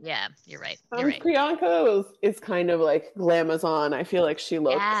 right? Yeah, you're right. You're right. Priyanka is kind of like glamazon. I feel like she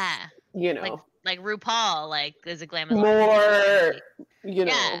looks, Yeah. you know, Like RuPaul, like is a glamour. more, you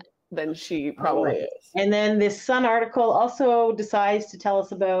know, Yeah. than she probably is. And then this Sun article also decides to tell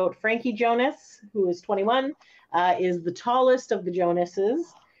us about Frankie Jonas, who is 21, is the tallest of the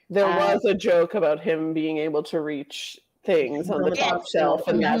Jonases. There was a joke about him being able to reach things on the Yeah. top shelf,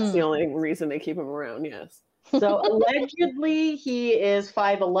 and that's Mhm. the only reason they keep him around. Yes. So allegedly he is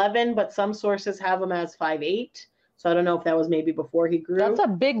 5'11", but some sources have him as 5'8". So I don't know if that was maybe before he grew. That's a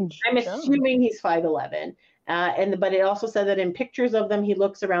big I'm jump. assuming he's 5'11". But it also said that in pictures of them, he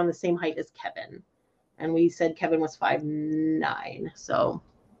looks around the same height as Kevin. And we said Kevin was 5'9". So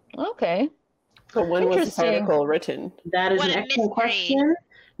Okay. But when was this Interesting. article written? that is What an a excellent mystery. question.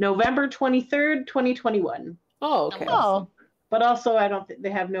 November 23rd, 2021. Oh, okay. Oh, But also, I don't think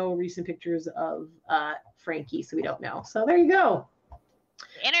they have no recent pictures of Frankie, so we don't know. So there you go.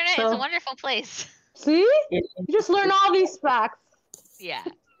 The internet is So- a wonderful place. see? You just learn all these facts. Yeah.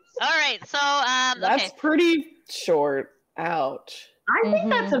 All right. So That's okay. pretty short. Ouch. I think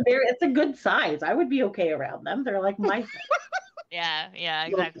that's it's a good size. I would be okay around them. They're like my size. Yeah.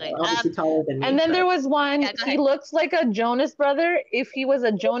 Exactly. Obviously taller than me. And then but- there was one, Yeah, go he ahead. looks like a Jonas brother if he was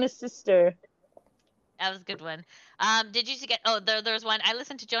a Jonas sister. That was a good one. Did you get? Oh, there was one. I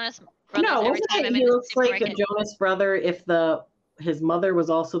listened to Jonas Brothers No, every wasn't time it I'm he in the looks like a supermarket. Jonas brother if his mother was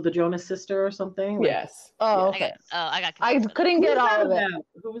also the Jonas sister or something? Like, Yes. Oh, I okay. got. I got. I confused with couldn't who get was that all of it. about?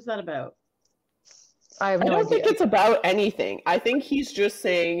 Who was that about? I have I no don't think idea. it's about anything. I think he's just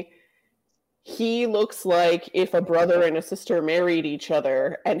saying he looks like if a brother and a sister married each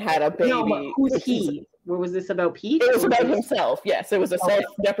other and had a baby. No, but who's which is- he? Or was this about Pete? It was Or about this- himself. Yes, it was a Okay.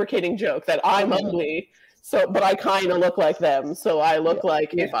 self-deprecating joke that I'm Okay. ugly, so but I kind of look like them, so I look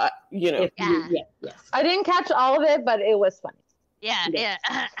like if I, If Yeah. you, yes. I didn't catch all of it, but it was funny. Yeah, Yeah.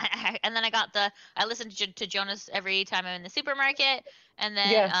 yeah. And then I listened to Jonas every time I'm in the supermarket. And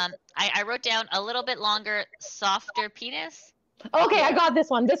then Yeah. I wrote down a little bit longer, softer penis. Okay, I got this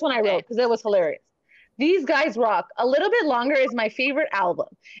one. This one I wrote because it was hilarious. These guys rock. A Little Bit Longer is my favorite album.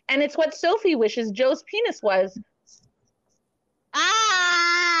 And it's what Sophie wishes Joe's penis was.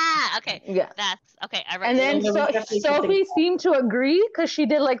 Ah, okay. Yeah. That's okay. I wrote And that then There was definitely Sophie something- seemed to agree because she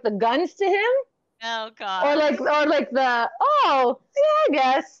did like the guns to him. Oh god. Or like the, oh, yeah, I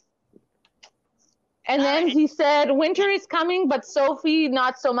guess. And then Alright. he said, winter is coming, but Sophie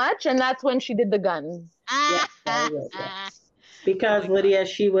not so much. And that's when she did the guns. Ah, I wrote that. Because Lydia,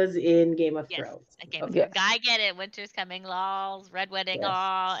 she was in Game of Yes. Thrones. Okay, Okay. Yeah. I get it. Winter's coming, lols. Red wedding, Yes.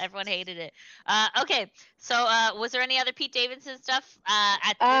 lol. Everyone hated it. Okay, so was there any other Pete Davidson stuff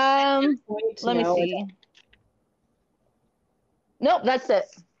at this Let me No, see. Nope, that's it.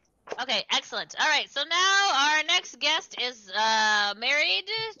 Okay, excellent. All right, so now our next guest is married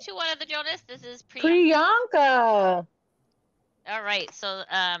to one of the Jonas. This is Priyanka. All right, so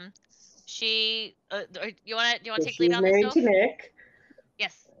she you want to take She's lead on this? married to Nick.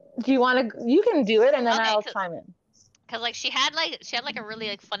 Yes. Do you want to? You can do it, and then Okay, I'll chime in. Cause like she had a really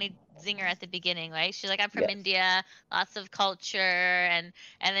like funny zinger at the beginning, right? She's like, I'm from India, lots of culture, and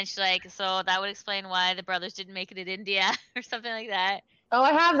then she's like, so that would explain why the brothers didn't make it in India or something like that. Oh,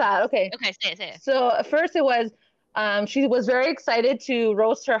 I have that. Okay. Okay, say it. So first it was, she was very excited to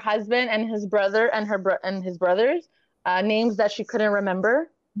roast her husband and his brother and his brothers, names that she couldn't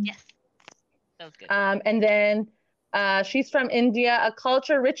remember. Yes, that was good. And then she's from India, a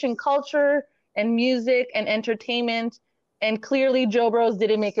culture rich in culture and music and entertainment, and clearly Joe Bros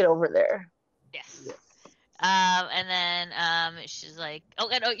didn't make it over there. Yes. And then she's like,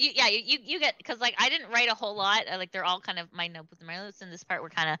 you get, because like I didn't write a whole lot. Like they're all kind of my notes in this part were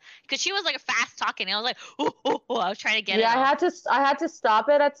kind of, because she was like fast talking. I was like, I was trying to get it. Yeah, I had to stop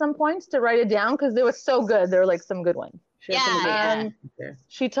it at some points to write it down because they were so good. There were like some good ones.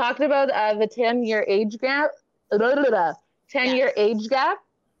 She talked about the 10-year age gap, 10-year age gap,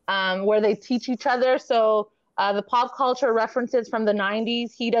 where they teach each other. So the pop culture references from the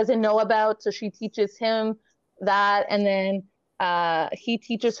 90s he doesn't know about, so she teaches him that, and then he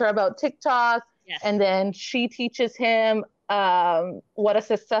teaches her about TikTok, and then she teaches him what a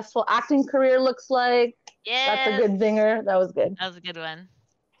successful acting career looks like. That's a good zinger. That was good. That was a good one.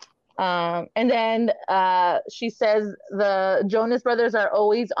 And then she says the Jonas Brothers are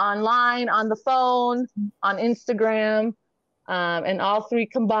always online, on the phone, on Instagram, and all three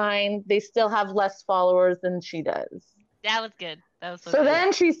combined, they still have less followers than she does. That was good. That was so good.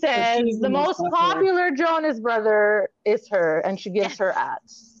 Then she says the most popular Jonas brother is her, and she gives her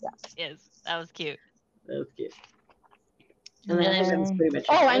ads. Yes, that was cute. That was cute. And then pretty much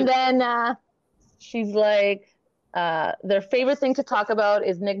and then she's like, their favorite thing to talk about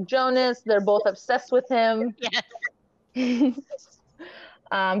is Nick Jonas. They're both obsessed with him. Yes.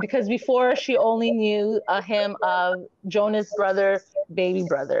 Because before she only knew him of Jonas' brother, baby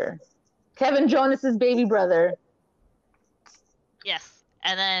brother. Kevin Jonas's baby brother. Yes.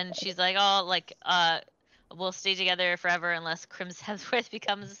 And then she's like, oh, like, we'll stay together forever unless Chris Hemsworth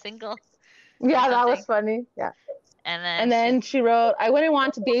becomes single. Yeah, that was funny. Yeah. And then she wrote, I wouldn't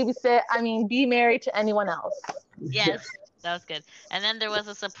want to be married to anyone else. Yes, that was good. And then there was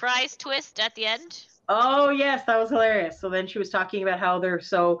a surprise twist at the end. Oh, yes, that was hilarious. So then she was talking about how they're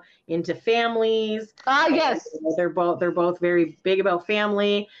so into families. Yes. They're both very big about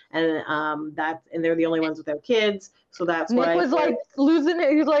family, and they're the only ones without kids. So that's why Nick was like losing it.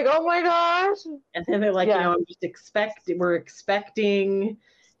 He's like, "Oh my gosh!" And then they're like, we're expecting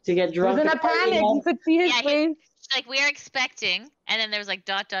to get drunk. He was in a panic. You could see his face. Like, we are expecting, and then there was like ...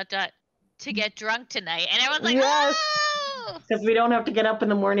 to get drunk tonight, and everyone's like, oh, because we don't have to get up in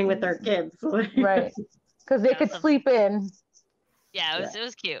the morning with our kids, right? Because they could sleep in. Yeah, it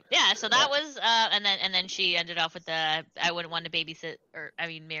was cute. Yeah, so that was and then she ended off with the I wouldn't want to babysit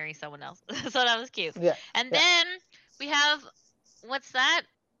marry someone else. So that was cute. Yeah. And then we have, what's that?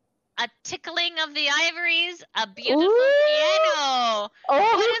 A tickling of the ivories, a beautiful piano.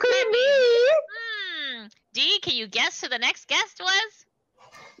 Oh, who could it be? Dee, can you guess who the next guest was?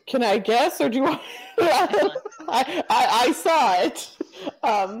 Can I guess, or do you want? I saw it.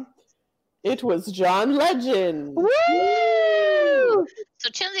 It was John Legend. Woo! So,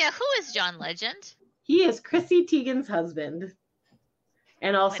 Chinzia, who is John Legend? He is Chrissy Teigen's husband,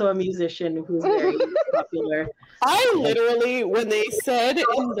 and also a musician who's very popular. I literally, when they said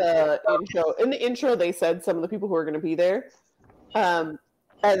in the intro, they said some of the people who are going to be there.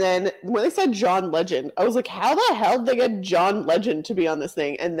 And then when they said John Legend, I was like, how the hell did they get John Legend to be on this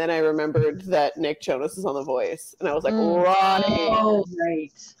thing? And then I remembered that Nick Jonas is on The Voice. And I was like, right. Oh,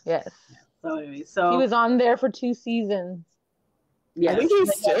 right. Yes. So anyway, he was on there for 2 seasons. Yes. I think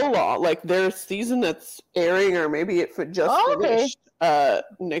he's still on. Like, their season that's airing, or maybe it just finished.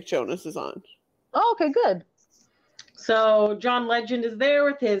 Nick Jonas is on. Oh, okay, good. So John Legend is there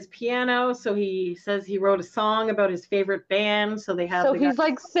with his piano. So he says he wrote a song about his favorite band. So they have. So he's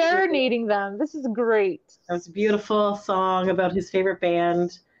like serenading them. This is great. That was a beautiful song about his favorite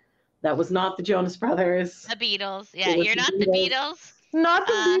band. That was not the Jonas Brothers. The Beatles. Yeah, you're not the Beatles. Not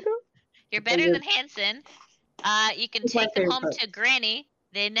the Beatles. You're better than Hanson. You can take them home to Granny.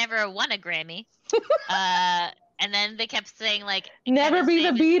 They never won a Grammy. And then they kept saying like, never be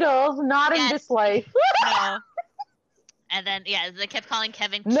the Beatles. Not in this life. No. And then, they kept calling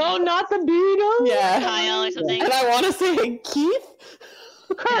Kevin Keith. No, not the Beatles. Yeah. Kyle or something. And I want to say Keith.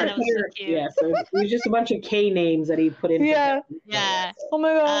 Yeah, that was so cute. Yeah, so it was just a bunch of K names that he put in. Yeah. Yeah. Oh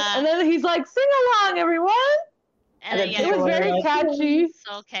my god! And then he's like, "Sing along, everyone!" And then, It was very catchy.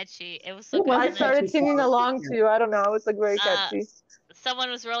 so catchy. It was so It good. was I And then, started singing along too. I don't know. It was like very catchy. someone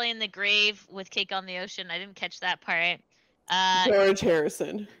was rolling in the grave with Cake on the Ocean. I didn't catch that part. George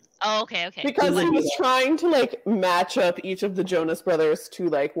Harrison. Oh, okay. Because he was trying to like match up each of the Jonas Brothers to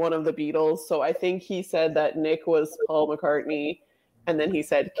like one of the Beatles. So I think he said that Nick was Paul McCartney, and then he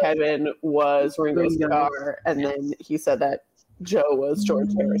said Kevin was Ringo Starr, and then he said that Joe was George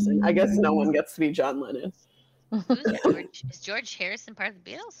Harrison. I guess no one gets to be John Lennon. Is George Harrison part of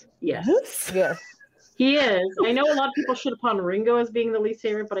the Beatles? Yes. Yes. He is. I know a lot of people shit upon Ringo as being the least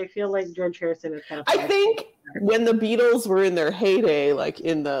favorite, but I feel like George Harrison is kind of. I think when the Beatles were in their heyday, like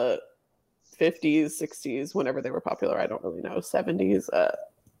in the 50s, 60s, whenever they were popular, I don't really know, 70s,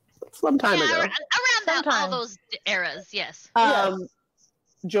 some time ago. Around all those eras, yes.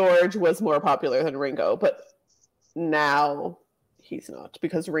 George was more popular than Ringo, but now he's not,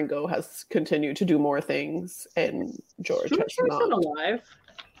 because Ringo has continued to do more things and George has not. Alive?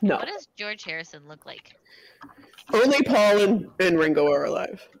 No. What does George Harrison look like? Only Paul and Ringo are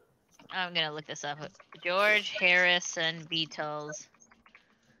alive. I'm gonna look this up. George Harrison Beatles.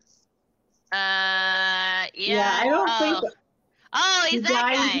 Yeah. I don't think. Oh, he's he that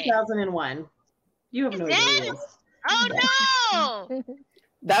died guy. in 2001. You have no idea. Who he is. Oh no!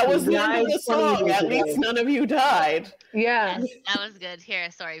 That was the died end of the 20 song. years At ago. least none of you died. Yeah. Yes, that was good.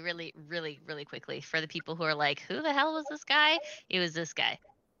 Here, sorry, really quickly for the people who are like, "Who the hell was this guy?" It was this guy.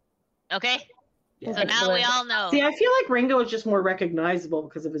 Okay. Yeah. So now we all know. See, I feel like Ringo is just more recognizable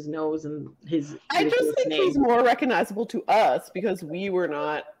because of his nose and his. I just think name. he's more recognizable to us because we were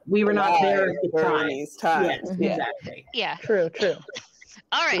not there at the during time. these times. Yes, Yeah. exactly. Yeah. True.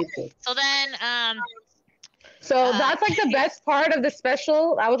 All right. So then, So that's like the best part of the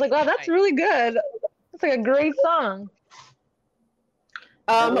special. I was like, "Oh, that's really good. It's like a great song."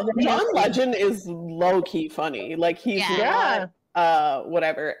 John Legend is low key funny. Like he's not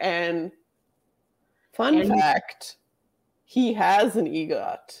whatever. And fun fact, he has an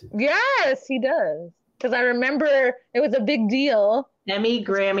EGOT. Yes, he does. Because I remember it was a big deal. Emmy,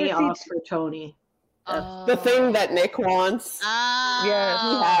 Grammy, Oscar, Tony. The thing that Nick wants. Yes,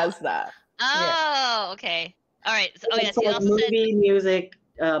 he has that. Oh, okay. All right. So, It's like movie, music,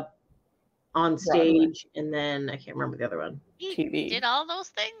 on stage, and then I can't remember the other one. TV. Did all those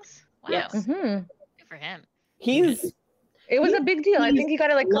things? Wow. Yes. Good for him. It was a big deal. I think he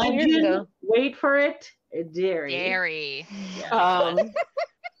got it like a couple years ago. Wait for it. Dairy. Dairy.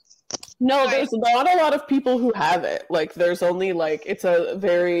 No, there's not a lot of people who have it. Like, there's only like, it's a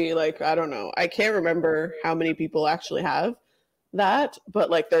very like, I don't know. I can't remember how many people actually have that,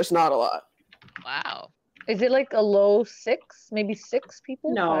 but like, there's not a lot. Wow. Is it like a low 6? Maybe 6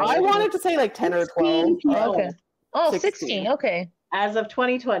 people? No, I wanted to say like 10 or 12. Oh, okay. Oh, 16. 16. Okay. As of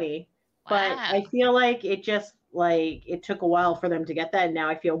 2020. But I feel like it just like it took a while for them to get that, and now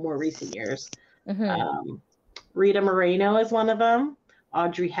I feel more recent years. Rita Moreno is one of them.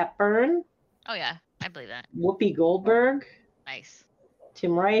 Audrey Hepburn. Oh yeah, I believe that. Whoopi Goldberg. Nice.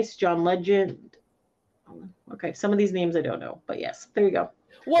 Tim Rice, John Legend. Okay, some of these names I don't know, but yes, there you go.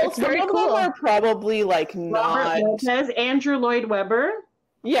 Well, some of them are probably like not. Robert Lopez, Andrew Lloyd Webber.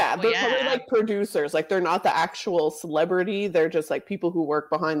 Yeah, they're probably like producers. Like they're not the actual celebrity. They're just like people who work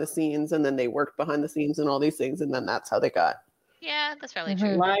behind the scenes, and then they worked behind the scenes and all these things, and then that's how they got. Yeah, that's probably true.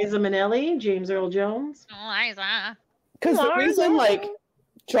 Liza Minnelli, James Earl Jones. Liza. Because the reason, like,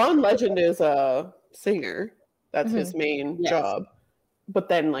 John Legend is a singer. That's his main job. But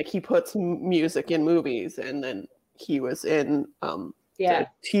then, like, he puts music in movies, and then he was in the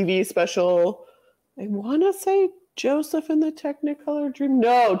TV special. I want to say Joseph and the Technicolor Dream.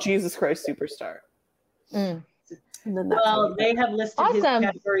 No, Jesus Christ Superstar. And then well, they have listed his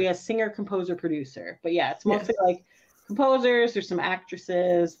category as singer, composer, producer. But yeah, it's mostly like composers. There's some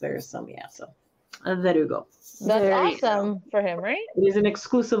actresses. There's some so there you go. That's awesome for him, right? It is an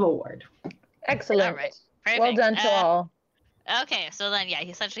exclusive award. Excellent. All right. Perfect. Well done to all. Okay, so then he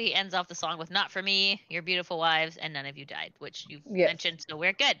essentially ends off the song with "Not for me, your beautiful wives, and none of you died," which you've mentioned, so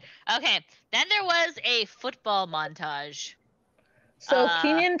we're good. Okay, then there was a football montage. So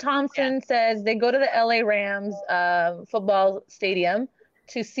Kenan Thompson says they go to the LA Rams football stadium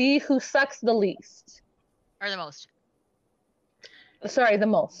to see who sucks the least. Or the most. Sorry, the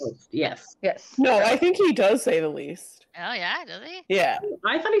most. Yes. No, I think he does say the least. Oh yeah, does he? Yeah.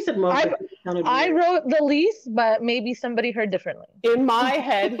 I thought he said most. I wrote the least, but maybe somebody heard differently. In my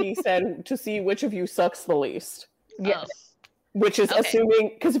head, he said to see which of you sucks the least. Yes. Which is Okay.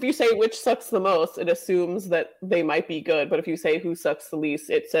 assuming, because if you say which sucks the most, it assumes that they might be good. But if you say who sucks the least,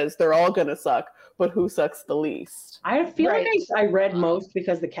 it says they're all gonna suck, but who sucks the least? I feel Right. like I read most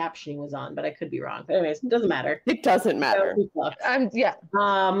because the captioning was on, but I could be wrong. But anyways, it doesn't matter. It doesn't matter. Who sucks. Yeah.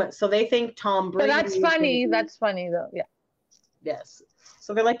 So they think Tom But Brady. that's funny. That's funny though. Yeah. Yes.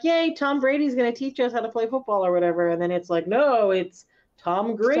 So they're like, yay, Tom Brady's going to teach us how to play football or whatever. And then it's like, no, it's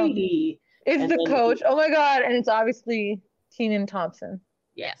Tom Grady. It's And the then- coach. Oh my God. And it's obviously Kenan Thompson.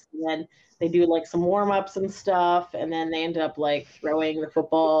 Yes. And then they do like some warm-ups and stuff. And then they end up like throwing the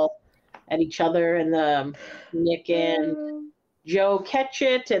football at each other. And Nick and Joe catch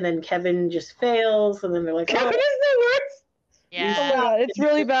it. And then Kevin just fails. And then they're like, Kevin is the worst. Oh my Yeah. God. It's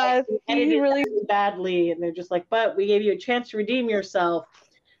really bad. And He it really. really badly. And they're just like, but we gave you a chance to redeem yourself.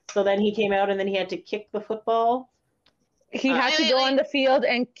 So then he came out and then he had to kick the football. He had to wait, go wait. on the field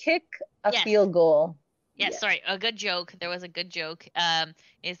and kick a Yes. field goal. Yeah, Yeah. sorry, a good joke. There was a good joke.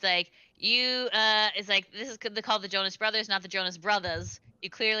 It's like it's like this is they call the Jonas Brothers, not the Jonas Brothers. You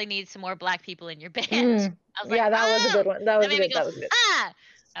clearly need some more black people in your band. Mm. I was like, Yeah, that was a good one. That was That made me good. go, That was good. Ah,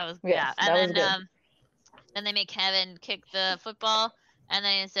 that was Yes, yeah. that was And good. then they make Kevin kick the football, and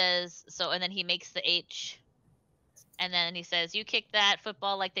then it says so, and then he makes the H, and then he says, "You kick that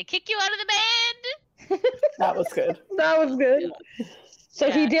football like they kick you out of the band." That was good. That was good. So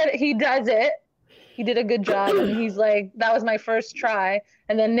he does it. He did a good job. And he's like, that was my first try.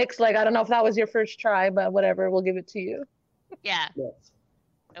 And then Nick's like, I don't know if that was your first try, but whatever, we'll give it to you. Yeah, Yes.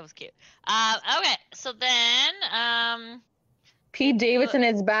 that was cute. Okay, so then Pete Davidson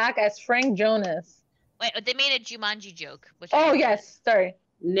is back as Frank Jonas. wait, they made a Jumanji joke. Which Oh, I yes. Sorry.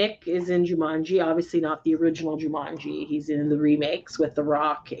 Nick is in Jumanji, obviously not the original Jumanji. He's in the remakes with The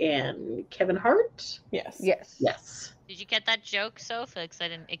Rock and Kevin Hart. Yes. Yes. Yes. Did you get that joke, Soph? Because I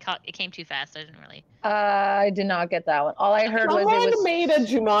didn't. It came too fast. I didn't really. I did not get that one. All I heard was Someone it was. made a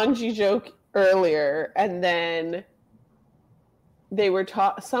Jumanji joke earlier, and then they were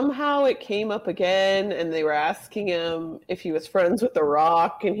somehow it came up again, and they were asking him if he was friends with The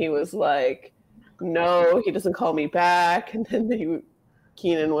Rock, and he was like, "No, he doesn't call me back." And then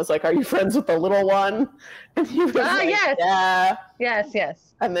Kenan was like, "Are you friends with the little one?" And he was like, yes. "Yeah."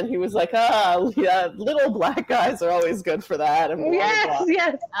 Yes. And then he was like, yeah, little black guys are always good for that." And blah, Yes. blah.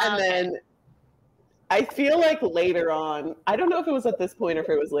 Yes. And then I feel like later on, I don't know if it was at this point or if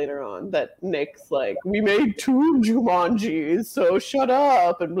it was later on, that Nick's like, "We made 2 Jumanjis, so shut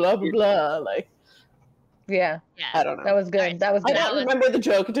up," and blah, blah, blah. Like, Yeah. Yeah. I don't know. That was good. Alright. That was I good. don't remember the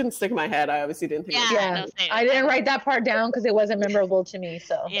joke. It didn't stick in my head. I obviously didn't think it was Yeah. Yeah. no, same. I didn't write that part down because it wasn't memorable to me.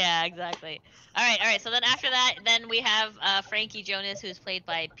 So. Yeah, exactly. All right. So then after that, then we have Frankie Jonas, who's played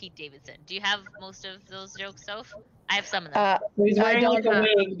by Pete Davidson. Do you have most of those jokes, Soph? I have some of them. He's I wearing don't like a have-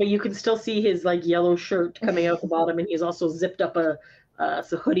 wig, but you can still see his like yellow shirt coming out the bottom, and he's also zipped up a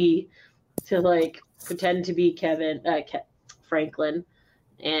hoodie to like pretend to be Franklin,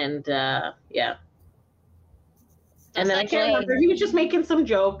 and yeah. And then I can't Okay. remember. He was just making some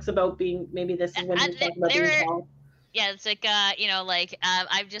jokes about being maybe this is when he was talking about They being were- tall. Yeah, it's like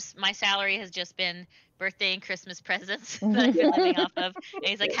I've just my salary has just been birthday and Christmas presents that I've been living off of. And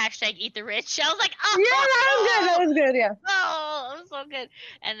he's like hashtag eat the rich. I was like, oh, Yeah, that was good. Yeah. oh, it was so good.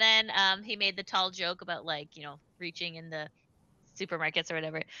 And then he made the tall joke about like reaching in the supermarkets or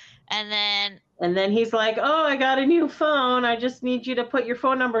whatever. And then he's like, "Oh, I got a new phone. I just need you to put your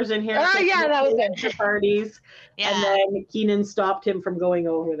phone numbers in here." Oh, so yeah, you can that was do good. extra parties. yeah, And then Kenan stopped him from going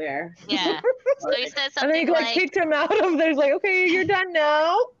over there. yeah. So he said And then he something like kicked him out of there. He's like, okay, you're done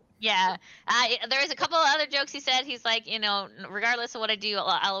now. yeah. There was a couple of other jokes he said. He's like, regardless of what I do,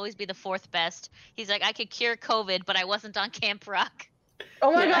 I'll always be the 4th best. He's like, I could cure COVID, but I wasn't on Camp Rock.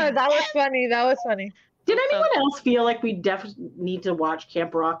 Oh my Yeah. God, that was funny. That was funny. Did anyone else feel like we definitely need to watch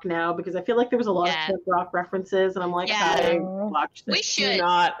Camp Rock now? Because I feel like there was a lot Yeah. of Camp Rock references, and I'm like, Yeah. I watch this. We do should.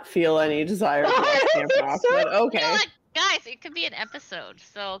 not feel any desire to watch Camp Rock, but You okay. know what, guys? It could be an episode,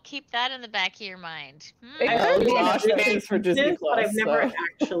 so keep that in the back of your mind. It I could heard be. the Josh episode pays for Disney exists, but I've Plus, never so.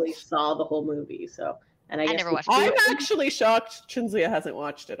 actually saw the whole movie. So, and I guess never we watched should. I'm actually shocked Chinzia hasn't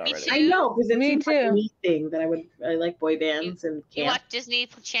watched it Me already. too. I know because it Me seems like a too. neat thing that I like boy bands and You camp. watch Disney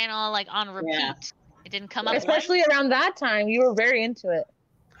Channel like on repeat. Yeah. It didn't come up. Especially once. around that time, you were very into it.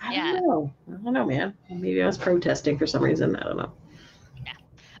 I Yeah. don't know, man. Maybe I was protesting for some reason. I don't know.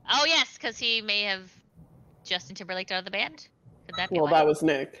 Oh yes, because he may have Justin Timberlake out of the band. Could that be Well, why? that was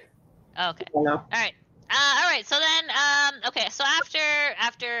Nick. Oh, okay. I don't know. All right. So then, okay. So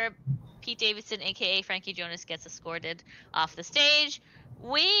after Pete Davidson, aka Frankie Jonas, gets escorted off the stage,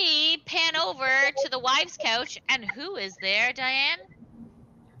 we pan over to the wives' couch, and who is there, Diane?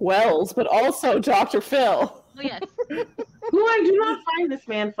 Wells, but also Dr. Phil. Oh yes. Who I do not find this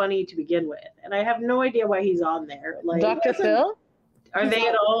man funny to begin with, and I have no idea why he's on there. Like Dr. Phil? Are they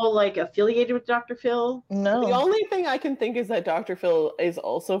at all like affiliated with Dr. Phil? No. The only thing I can think is that Dr. Phil is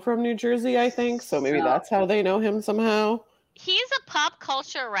also from New Jersey, I think. So maybe that's how they know him somehow. He's a pop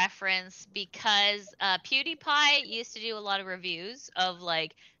culture reference because PewDiePie used to do a lot of reviews of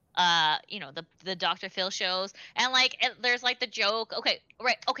like the Dr. Phil shows, and like there's like the joke. Okay.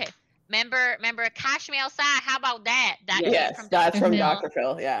 Remember Cash Me Outside? How about that? Yes, that's from Dr.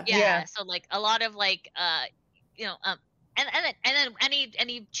 Phil. Yeah. Yeah. So like a lot of like and then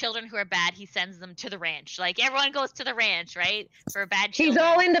any children who are bad, he sends them to the ranch. Like everyone goes to the ranch, right? For bad children. He's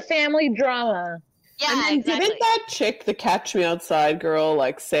all into family drama. Yeah, and then exactly. Didn't that chick, the Catch Me Outside girl,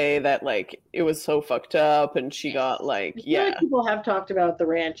 like say that like it was so fucked up, and she got like Like people have talked about the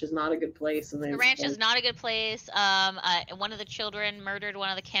ranch is not a good place, and the ranch is not a good place. One of the children murdered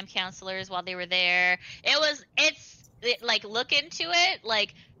one of the camp counselors while they were there. Like look into it,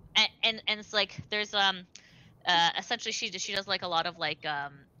 like and it's like there's essentially she does like a lot of like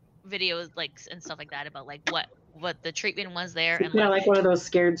videos like and stuff like that about like what the treatment was there, and like one of those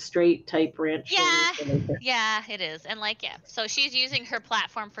Scared Straight type ranch. Yeah, it is, and like so she's using her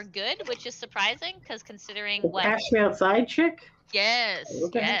platform for good, which is surprising because considering what Cash Me Outside chick. Yes,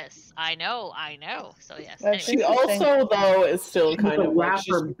 I know. So yes. Anyway. She also though is still kind of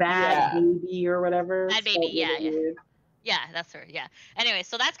rapper, Bad Baby or whatever. Bad Baby, yeah. Yeah, that's her. Yeah. Anyway,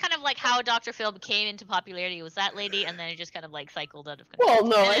 so that's kind of like how Dr. Phil came into popularity. It was that lady, and then it just kind of like cycled out of control. Well,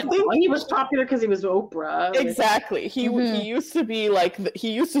 no, I think he was popular because he was Oprah. Exactly. He used to be like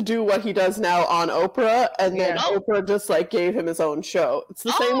he used to do what he does now on Oprah, and then Oprah just like gave him his own show. It's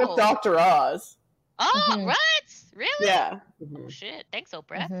the same with Dr. Oz. Oh, right? Really? Yeah. Oh shit! Thanks,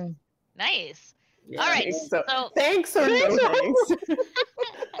 Oprah. Yeah. Nice. All right. So thanks or no thanks.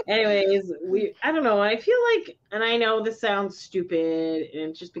 Anyways, I don't know. I feel like, and I know this sounds stupid,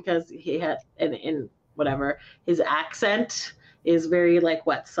 and it's just because he had and whatever his accent is very like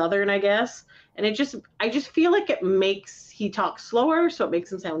Southern, I guess. And I just feel like he talks slower, so it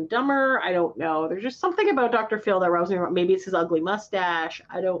makes him sound dumber. I don't know. There's just something about Dr. Phil that rubs me wrong. Maybe it's his ugly mustache.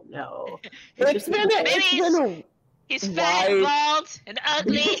 I don't know. He's fat and bald and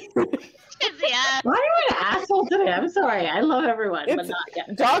ugly. Why are you an asshole today? I'm sorry. I love everyone, but not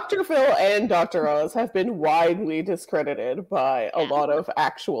yet. Dr. Phil and Dr. Oz have been widely discredited by a lot of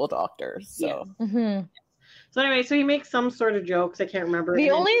actual doctors. So. Yeah. So anyway, so he makes some sort of jokes. I can't remember.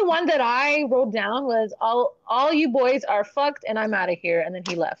 The only one that I wrote down was all you boys are fucked and I'm out of here, and then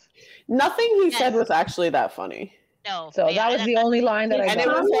he left. Nothing he said was actually that funny. No. So that was the only line that I got. And it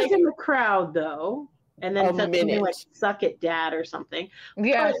was like in the crowd though. And then said something like "suck it, dad" or something.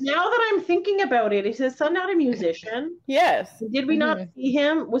 Yes. But now that I'm thinking about it, is his son not a musician? Yes. Did we not see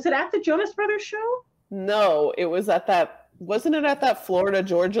him? Was it at the Jonas Brothers show? No, it was at that. Wasn't it at that Florida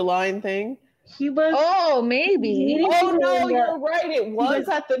Georgia line thing? He was. Oh, maybe. Oh no, you're right. It was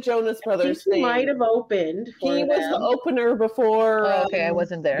at the Jonas Brothers thing. He might have opened. He was the opener before. Okay, I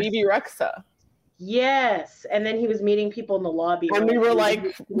wasn't there. Bebe Rexha. Yes, and then he was meeting people in the lobby. And we were like,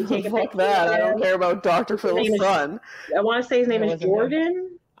 fuck that. I don't care about Dr. Phil's son. I want to say his name is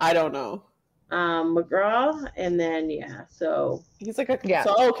Jordan. I don't know. McGraw, and then so he's like so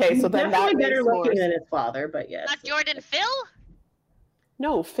then definitely better looking than his father, but yes. Not Jordan Phil?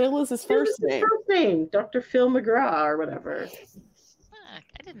 No, Phil is his first name. Dr. Phil McGraw or whatever. Fuck,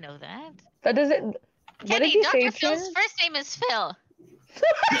 I didn't know that. But does it? Kenny, Dr. Phil's first name is Phil.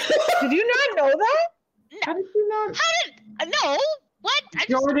 Did you not know that? How did you not? No. What?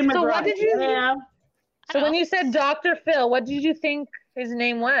 Jordan McGraw. So what did you? Yeah. So when you said Dr. Phil, what did you think his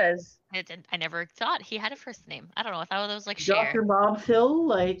name was? I never thought he had a first name. I don't know. I thought it was like Cher. Dr. Bob Phil,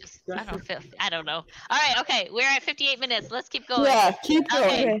 like. I don't know. All right. Okay. We're at 58 minutes. Let's keep going. Yeah, keep going.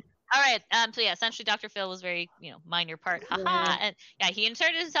 Okay. All right. So yeah, essentially, Dr. Phil was very, minor part. Haha. And he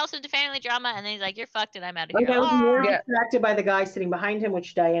inserted himself into family drama, and then he's like, "You're fucked, and I'm out of here." I was more distracted by the guy sitting behind him,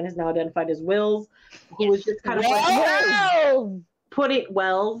 which Diane has now identified as Wills, who was just kind of like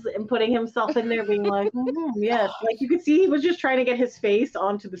putting himself in there, being like, yes, like you could see he was just trying to get his face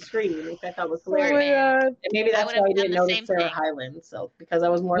onto the screen, which I thought was hilarious. And maybe that's why I didn't notice Sarah Hyland. So because I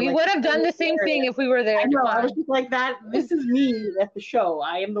was more, we would have done the same thing if we were there. I know. I was just like that. This is me at the show.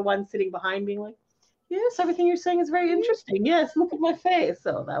 I am the one sitting behind, being like, yes, everything you're saying is very interesting. Yes, look at my face.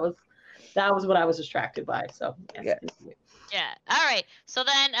 So that was what I was distracted by. So yes. Yeah. All right. So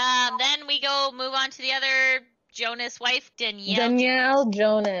then we move on to the other Jonas wife, Danielle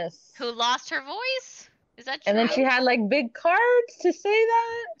Jonas, who lost her voice. Is that true? And then she had like big cards to say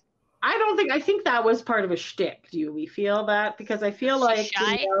that. I think that was part of a shtick. Do we feel that? Because I feel She's like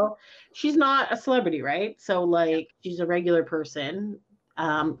shy? she's not a celebrity, right? So like she's a regular person.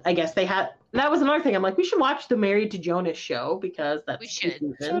 I guess that was another thing. I'm like, we should watch the Married to Jonas show because that's We should.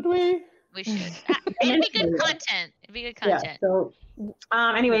 Should we? We should. It'd be good content. It'd be good content. Yeah. So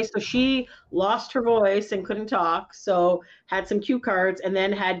anyway, so she lost her voice and couldn't talk, so had some cue cards and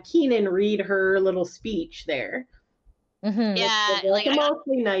then had Keenan read her little speech there. Mm-hmm. Yeah, like a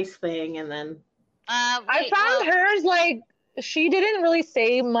mostly nice thing, and then I found hers like she didn't really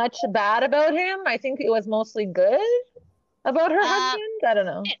say much bad about him. I think it was mostly good about her husband. I don't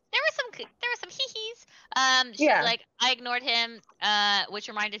know. There were some hee-hees. Like I ignored him, which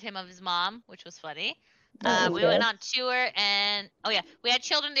reminded him of his mom, which was funny. We went on tour, and we had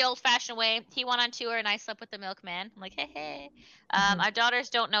children the old-fashioned way. He went on tour, and I slept with the milkman. I'm like, hey. Our daughters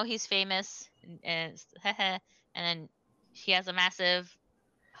don't know he's famous, and then he has a massive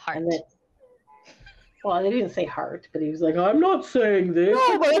heart. Well, they didn't say heart, but he was like, I'm not saying this.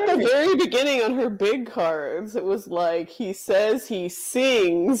 No, but at the very beginning on her big cards, it was like he says he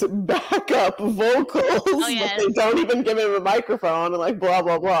sings backup vocals, but they don't even give him a microphone and like blah,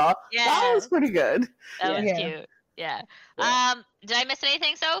 blah, blah. Yeah. That was pretty good. That was cute. Yeah. Did I miss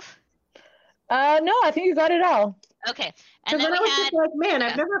anything, Soph? No, I think you got it all. Okay. And then I was just like, man,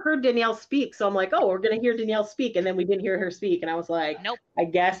 I've never heard Danielle speak. So I'm like, oh, we're going to hear Danielle speak. And then we didn't hear her speak. And I was like, nope. I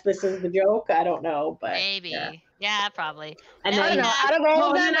guess this is the joke. I don't know. But maybe. Yeah, probably. And I don't know. Out of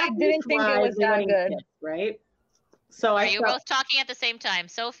all of them, I didn't think it was that good. Right? So Are you both talking at the same time?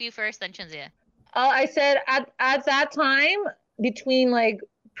 Soph, you first, then Chinzia. I said at that time, between like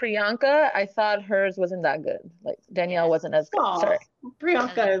Priyanka, I thought hers wasn't that good. Like Danielle wasn't as good. Sorry.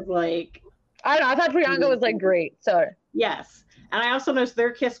 Priyanka is like... I don't know. I thought Priyanka was like great. Sorry. Yes. And I also noticed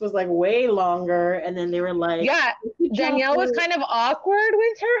their kiss was like way longer. And then they were like... Yeah. Danielle was kind of awkward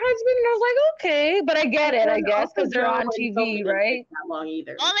with her husband. And I was like, okay. But I get it, I guess, because they're on TV, right? Not long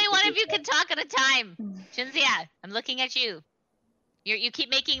either. Only one of you can talk at a time. Chinzia, I'm looking at you. You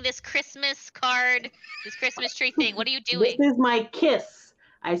keep making this Christmas card, this Christmas tree thing. What are you doing? This is my kiss.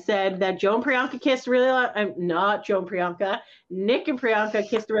 I said that Joe and Priyanka kissed really long. I'm not Joe and Priyanka. Nick and Priyanka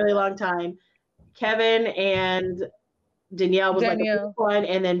kissed a really long time. Kevin and Danielle was like a brief one,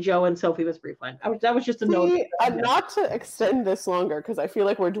 and then Joe and Sophie was a brief one. That was just a note. Not to extend this longer, because I feel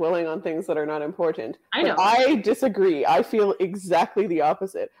like we're dwelling on things that are not important. I know. I disagree. I feel exactly the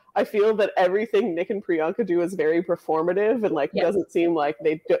opposite. I feel that everything Nick and Priyanka do is very performative, and like doesn't seem like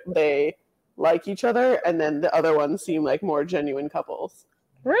they like each other, and then the other ones seem like more genuine couples.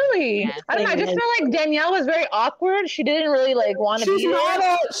 Really? Yeah. I don't know. I just feel like Danielle was very awkward. She didn't really like want to be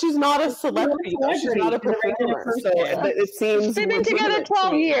there. She's not a celebrity. She's not a performer. So it seems they've been together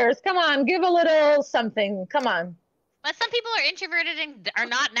 12 years. Come on, give a little something. Come on. But some people are introverted and are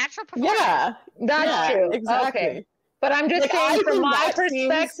not natural performers. Yeah, that's true. Exactly. Okay. But I'm just saying, from my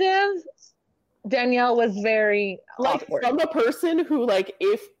perspective, Danielle was very awkward. From a person who like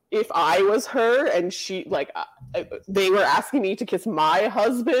if I was her and she like they were asking me to kiss my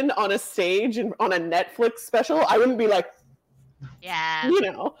husband on a stage and on a Netflix special, I wouldn't be like, yeah, you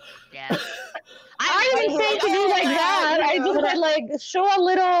know. Yeah. I didn't say to you like that. I just said like show a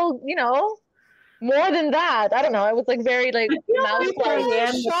little, you know, more than that. I don't know. I was like very like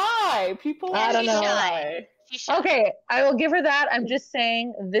shy. People I don't know. Shy. Okay, I will give her that. I'm just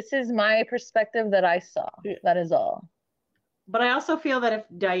saying this is my perspective that I saw. Yeah. That is all. But I also feel that if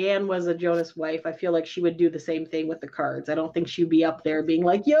Diane was a Jonas wife, I feel like she would do the same thing with the cards. I don't think she'd be up there being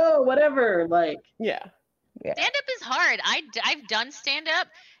like, yo, whatever. Like, yeah. Stand-up is hard. I've done stand-up,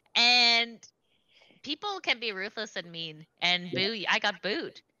 and people can be ruthless and mean and boo you. I got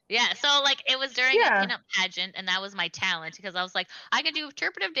booed. Yeah, so like it was during a pinup pageant, and that was my talent because I was like, I could do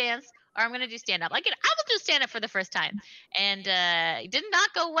interpretive dance or I'm gonna do stand-up. I will do stand-up for the first time, and it did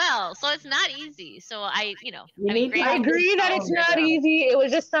not go well. So it's not easy. So I agree that it's not easy. It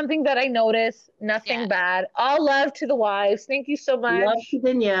was just something that I noticed. Nothing bad. All love to the wives. Thank you so much. Love to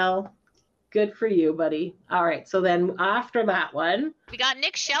Danielle. Good for you, buddy. All right. So then after that one, we got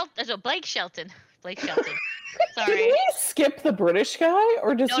Blake Shelton. Blake Shelton. Sorry. Did we skip the British guy,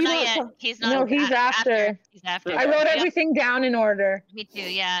 or does he not? Yet. He's not. No, he's after. He's after. I wrote everything down in order. Me too.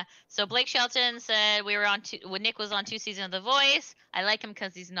 Yeah. So Blake Shelton said we were on when Nick was on 2 seasons of The Voice. I like him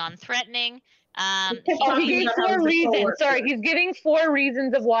because he's non-threatening. He gave 4 reasons. Sorry, he's giving 4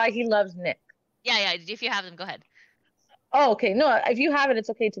 reasons of why he loves Nick. Yeah. If you have them, go ahead. Oh, okay. No, if you have it, it's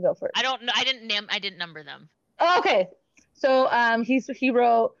okay to go first. I don't know. I didn't number them. Oh, okay. So he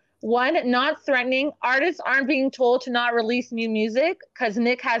wrote. 1, not threatening. Artists aren't being told to not release new music because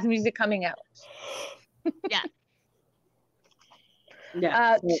Nick has music coming out. Yeah.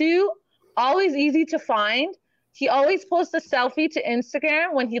 Yeah. 2, always easy to find. He always posts a selfie to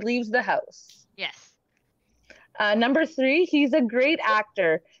Instagram when he leaves the house. Yes. Number 3, he's a great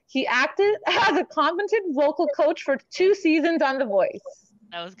actor. He acted as a competent vocal coach for 2 seasons on The Voice.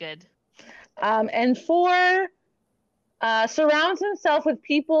 That was good. And 4, surrounds himself with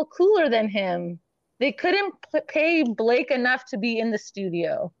people cooler than him. They couldn't pay Blake enough to be in the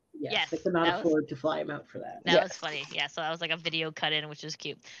studio. Yes, they could not afford to fly him out for that. That was funny. Yeah, so that was like a video cut in, which is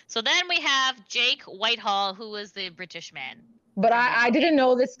cute. So then we have Jake Whitehall, who was the British man. But I didn't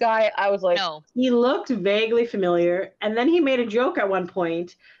know this guy. I was like, no. He looked vaguely familiar. And then he made a joke at one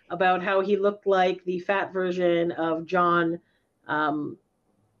point about how he looked like the fat version of John. Oh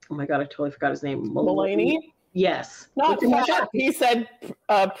my God, I totally forgot his name. Mulaney? Yes. Not fat. He said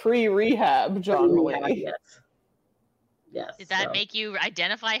pre-rehab John Mulaney. Yes. Yes. Did that make you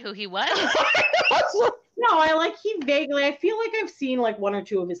identify who he was? No, he vaguely, I feel like I've seen like 1 or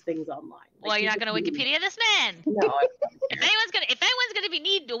 2 of his things online. Well, you're not going to Wikipedia this man. No. if anyone's gonna be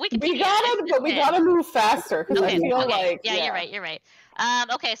need to Wikipedia, we gotta move faster because I feel like you're right.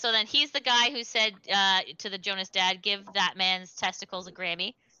 Okay, so then he's the guy who said to the Jonas dad, give that man's testicles a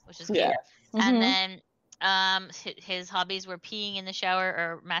Grammy, which is good. Yeah. And then his hobbies were peeing in the shower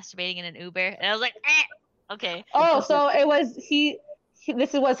or masturbating in an Uber, and I was like, okay. Oh, so it was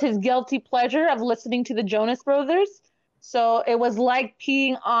this was his guilty pleasure of listening to the Jonas Brothers. So it was like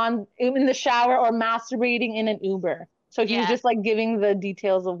peeing in the shower or masturbating in an Uber. So he was just like giving the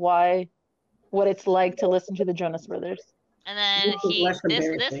details of what it's like to listen to the Jonas Brothers. And then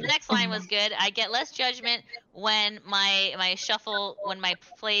this next line was good. I get less judgment when my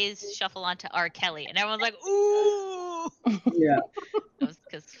plays shuffle onto R. Kelly, and everyone's like, ooh. Yeah.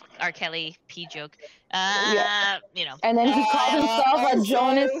 Because R. Kelly pee joke. You know. And then he called himself a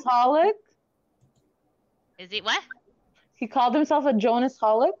Jonas holic. Is he what? He called himself a Jonas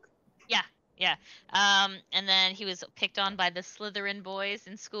holic. Yeah. And then he was picked on by the Slytherin boys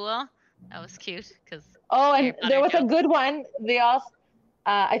in school. That was cute because. Oh, and there was a good one. They also,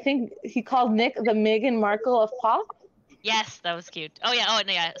 I think he called Nick the Meghan Markle of pop. Yes, that was cute. Oh yeah. Oh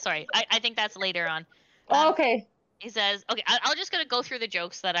no, yeah. Sorry. I think that's later on. Okay. He says, okay, I'll just gonna go through the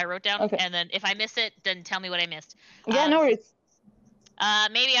jokes that I wrote down, and then if I miss it, then tell me what I missed. Yeah, no worries.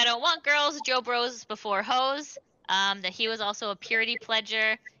 Maybe I don't want girls, Joe Bros before hoes. That he was also a purity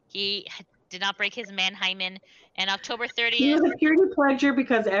pledger. He did not break his manhymen. And October 30th. He was a purity pledger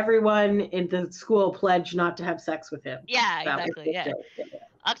because everyone in the school pledged not to have sex with him. Yeah, exactly. Yeah.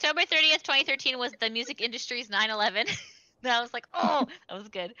 October 30th, 2013 was the music industry's 9/11. That was like, oh, that was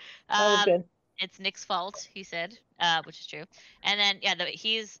good. That was good. It's Nick's fault, he said, which is true. And then,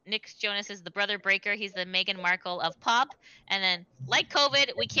 Nick Jonas is the brother breaker. He's the Meghan Markle of pop. And then, like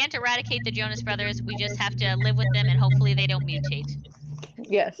COVID, we can't eradicate the Jonas Brothers. We just have to live with them, and hopefully they don't mutate.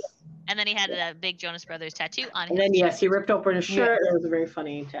 Yes. And then he had a big Jonas Brothers tattoo on him. And then, yes, he ripped open his shirt. It was a very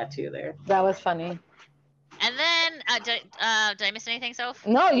funny tattoo there. That was funny. And then, did I miss anything, Soph?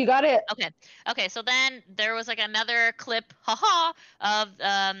 No, you got it. Okay. So then there was like another clip, of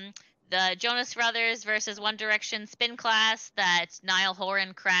the Jonas Brothers versus One Direction spin class that Niall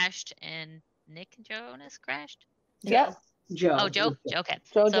Horan crashed and Nick Jonas crashed. Yes. Joe. Oh, Joe. Okay.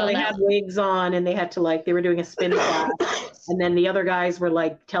 So they had wigs on, and they had to they were doing a spin class, and then the other guys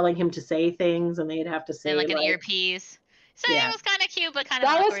were telling him to say things, and they'd have to say an earpiece. So it was kind of cute, but kind of.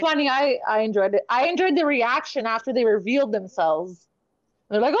 That awkward. was funny. I enjoyed it. I enjoyed the reaction after they revealed themselves.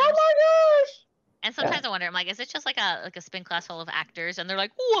 They're like, "Oh my gosh!" And sometimes I wonder, I'm like, is it just like a spin class full of actors? And they're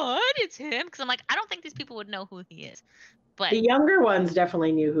like, what? It's him? Because I'm like, I don't think these people would know who he is. But the younger ones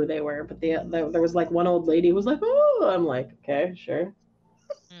definitely knew who they were, but there was one old lady who was like, oh, I'm like, okay, sure.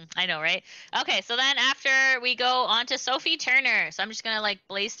 I know, right? Okay, so then after we go on to Sophie Turner. So I'm just gonna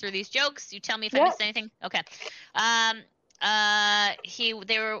blaze through these jokes. You tell me if I missed anything. Okay.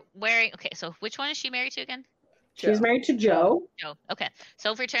 They were wearing. Okay, so which one is she married to again? She's married to Joe. Joe. Okay.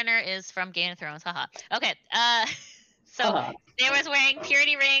 Sophie Turner is from Game of Thrones. Haha. Okay. So they was wearing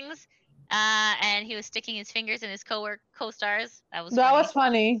purity rings. And he was sticking his fingers in his co-stars. That was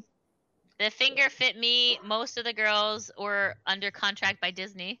funny. The finger fit me. Most of the girls were under contract by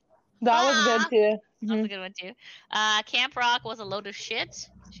Disney. That was good too. That was a good one too. Camp Rock was a load of shit,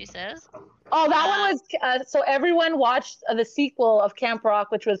 she says. Oh, that one was so everyone watched the sequel of Camp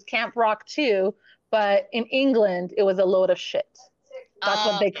Rock, which was Camp Rock 2, but in England it was a load of shit. That's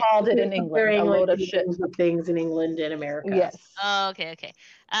what they called it in England. A load of shit. Things in England and America. Yes. Oh, okay.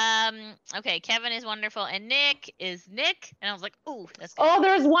 Okay, Kevin is wonderful, and Nick is Nick, and I was like, ooh, that's good. Oh,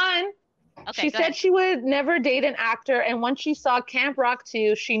 there's one. Okay, she said she would never date an actor, and once she saw Camp Rock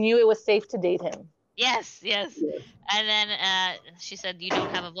 2, she knew it was safe to date him. Yes, yes. And then she said, you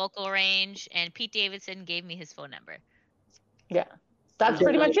don't have a vocal range. And Pete Davidson gave me his phone number. Yeah. That's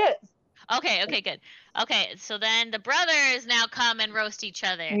pretty much it. Okay, good. Okay, so then the brothers now come and roast each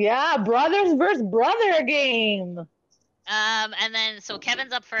other. Yeah, brothers versus brother game. And then, so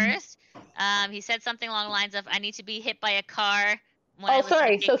Kevin's up first. He said something along the lines of, I need to be hit by a car.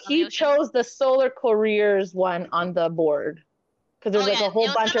 Sorry. So he chose the Solar Careers one on the board. Because there's like a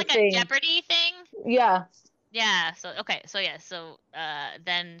whole bunch of things. A Jeopardy thing? Yeah. Yeah. So okay. So yeah. So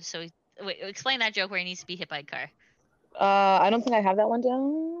wait, explain that joke where he needs to be hit by a car. I don't think I have that one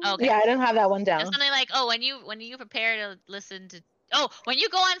down. Okay. Yeah, I don't have that one down. It's something like, when you prepare to listen to, when you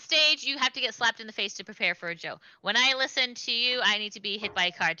go on stage, you have to get slapped in the face to prepare for a joke. When I listen to you, I need to be hit by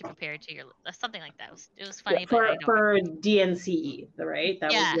a car to prepare to your something like that. It was funny. For DNCE, right?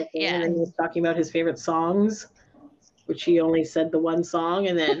 That was the thing. And then he was talking about his favorite songs, which he only said the one song,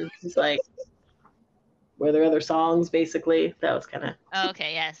 and then he's like, were there other songs, basically? That was kind of...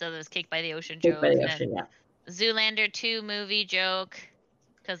 okay, yeah, so there's Cake by the Ocean joke. Cake by the Ocean, yeah. Zoolander 2 movie joke.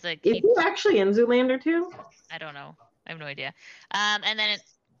 Is he actually in Zoolander 2? I don't know. I have no idea. And then,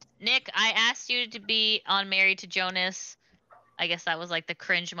 Nick, I asked you to be on Married to Jonas. I guess that was like the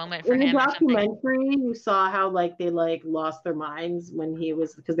cringe moment for him. In the documentary, you saw how they lost their minds when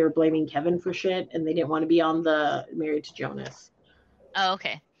because they were blaming Kevin for shit and they didn't want to be on the Married to Jonas. Oh,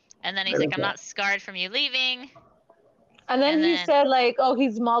 okay. And then he's like, I'm not scarred from you leaving. And then he said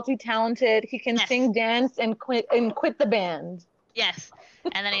he's multi-talented. He can sing, dance, and quit the band. Yes.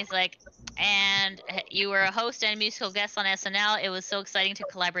 And then he's like, and you were a host and musical guest on SNL. It was so exciting to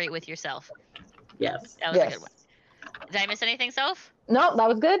collaborate with yourself. Yes. That was a good one. Did I miss anything, Soph? No, that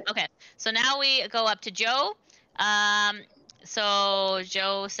was good. Okay. So now we go up to Joe. So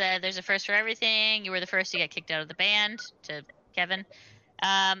Joe said there's a first for everything. You were the first to get kicked out of the band, to Kevin.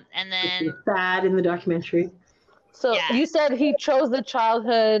 And then... bad in the documentary. So you said he chose the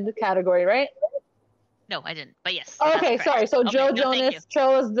childhood category, right? No, I didn't. But yes. Okay, sorry. So Joe Jonas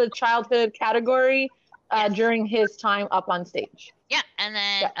chose the childhood category during his time up on stage. Yeah,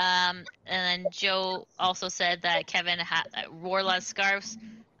 and then Joe also said that Kevin wore a lot of scarves.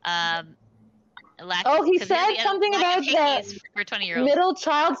 He said something about the for 20-year-olds. Middle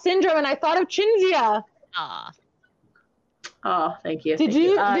child syndrome, and I thought of Chinzia. Aw. Oh, thank you. Did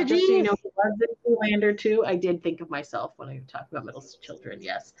you? So you know, Zoolander 2, I did think of myself when I talked about middle children.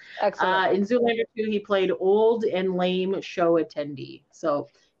 Yes. Excellent. In Zoolander 2, he played old and lame show attendee. So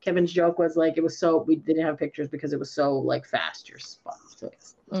Kevin's joke was it was so we didn't have pictures because it was so fast your spot. So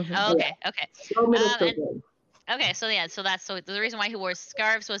okay. So middle children. Okay, so the reason why he wore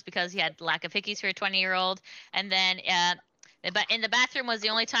scarves was because he had lack of hickeys for a 20-year-old, and then but in the bathroom was the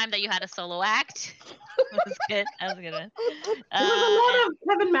only time that you had a solo act. That was good. That was a good one. There was a lot of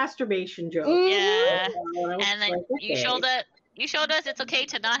Kevin masturbation jokes. Yeah, and then you showed us it's okay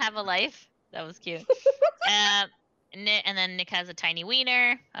to not have a life. That was cute. And then Nick has a tiny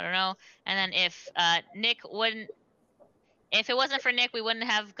wiener. I don't know. And then if it wasn't for Nick, we wouldn't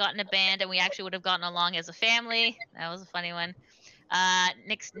have gotten a band, and we actually would have gotten along as a family. That was a funny one.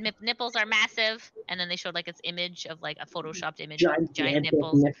 Nick's nipples are massive, and then they showed its image of a photoshopped image of giant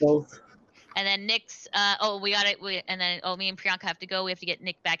nipples. And then Nick's we got it. Me and Priyanka have to go. We have to get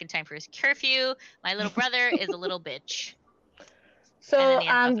Nick back in time for his curfew. My little brother is a little bitch. So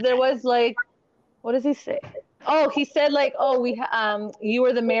there was what does he say? Oh, he said you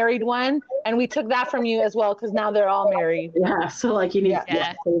were the married one, and we took that from you as well because now they're all married. Yeah, so you need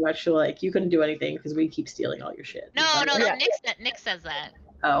pretty much you couldn't do anything because we keep stealing all your shit. No. Nick says that.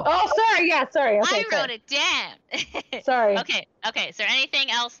 Oh, sorry. Yeah, sorry. Okay, I wrote it down. Sorry. Okay. Is there anything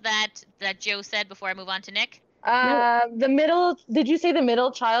else that Joe said before I move on to Nick? Did you say the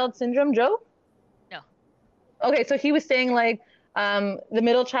middle child syndrome, Joe? No. Okay, so he was saying the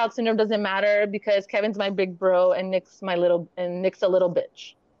middle child syndrome doesn't matter because Kevin's my big bro and Nick's a little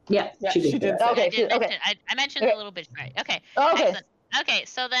bitch. Yeah, she did. Okay, I mentioned the little bitch, right? Okay. Okay. Excellent. Okay,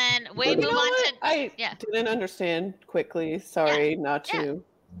 so then we move on to... I didn't understand quickly. Sorry, not to...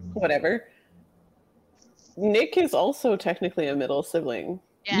 Whatever. Nick is also technically a middle sibling.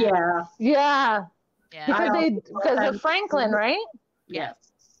 Yeah. Because of Franklin, right? Yeah.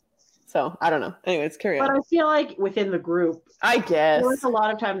 So, I don't know. Anyways, carry on. But I feel within the group, I guess. a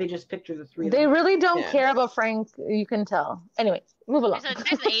lot of time they just picture the three. They really don't care about Frank, you can tell. Anyway, move along. There's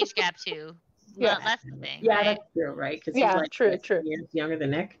an age gap, too. Yeah. Well, that's the thing. Yeah, right? that's true, right? Because he's true. Years younger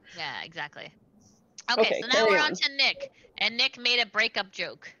than Nick. Yeah, exactly. Okay, so now we're on to Nick. And Nick made a breakup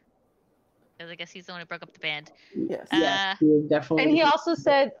joke. Because I guess he's the one who broke up the band. Yes. He definitely. And he also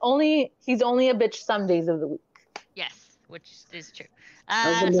said he's only a bitch some days of the week. Yes. which is true. I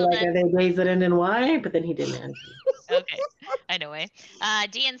was gonna be So like, then, are they days that end in Y? But then he didn't answer. okay, anyway,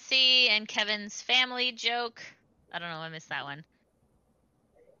 DNC and Kevin's family joke. I don't know, I missed that one.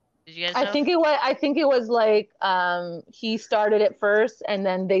 Did you guys know? I think it was like he started it first and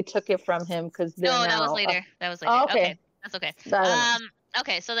then they took it from him because No, that was later. That was later. Oh, okay, that's okay. That-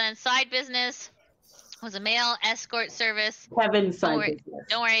 Okay, so then side business was a male escort service. Kevin's Don't side worry, business.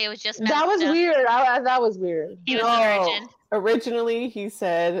 don't worry, it was just that was stuff. weird. That was weird. He was No. a virgin. Originally, he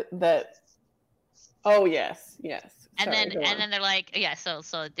said that. Oh yes. And Sorry, go on. then they're like, yeah, so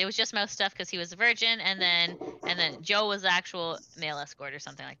it was just mouse stuff because he was a virgin, and then Joe was the actual male escort or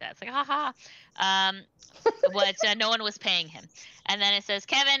something like that. It's like, haha. But no one was paying him. And then it says,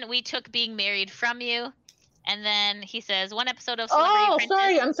 Kevin, we took being married from you. And then he says, one episode of Celebrity Apprentice.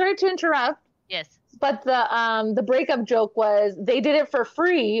 Sorry, I'm sorry to interrupt. Yes. But the breakup joke was they did it for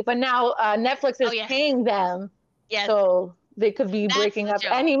free, but now Netflix is paying them. Yes. So they could be breaking up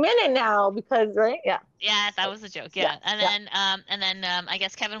any minute now because, right? Yeah. Yeah, that was a joke. Yeah. And then I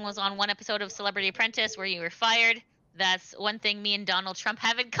guess Kevin was on one episode of Celebrity Apprentice where you were fired. That's one thing me and Donald Trump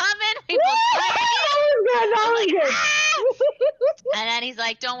have in common. We both fired you. That was good. And then he's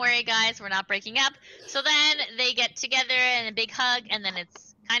like, don't worry, guys, we're not breaking up. So then they get together and a big hug, and then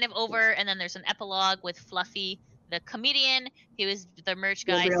it's kind of over. And then there's an epilogue with Fluffy, the comedian. He was the merch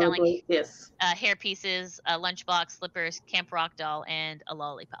guy selling hair pieces, a lunchbox, slippers, Camp Rock doll, and a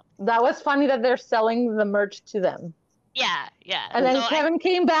lollipop. That was funny that they're selling the merch to them. Yeah. And then Kevin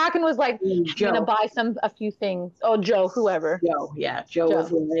came back and was like, I'm going to buy a few things. Oh, Joe, whoever. Joe was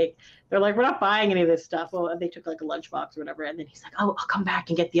like, they're like, we're not buying any of this stuff. Well, they took like a lunchbox or whatever. And then he's like, oh, I'll come back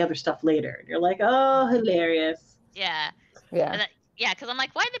and get the other stuff later. And you're like, oh, hilarious. Yeah, because I'm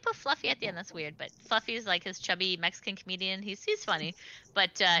like, why did they put Fluffy at the end? That's weird. But Fluffy's like his chubby Mexican comedian. He's funny.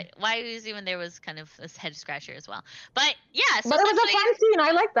 But why he was even there was kind of a head scratcher as well. But yeah. So but it was a fun scene.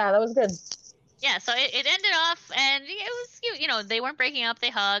 I like that. That was good. Yeah, so it ended off, and it was cute. You know, they weren't breaking up.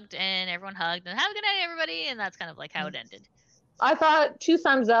 They hugged, and everyone hugged, and have a good night, everybody. And that's kind of like how it ended. I thought 2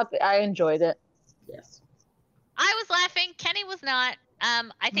 thumbs up. I enjoyed it. Yes. I was laughing. Kenny was not.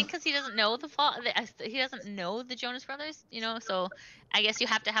 I think because he doesn't know he doesn't know the Jonas Brothers, you know. So I guess you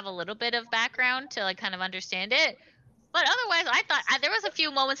have to have a little bit of background to like kind of understand it. But otherwise, I thought there was a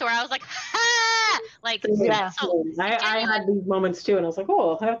few moments where I was like, ha! Like, yeah. So I had these moments too, and I was like,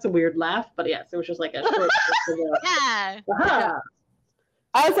 oh, that's a weird laugh. But yes, it was just like a short. Yeah.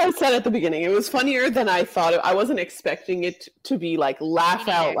 As I said at the beginning, it was funnier than I thought. I wasn't expecting it to be like laugh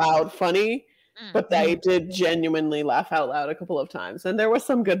out loud funny, but I did genuinely laugh out loud a couple of times, and there were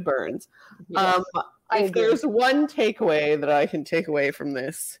some good burns. Yes. If there's one takeaway that I can take away from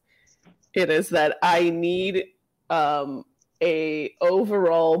this, it is that I need a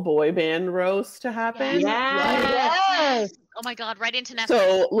overall boy band roast to happen. Yes. Oh my God, right into Netflix.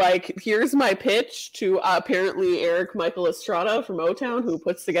 So, like, here's my pitch to apparently Eric Michael Estrada from O-Town, who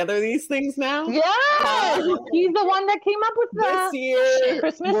puts together these things now. Yeah, he's the one that came up with this year.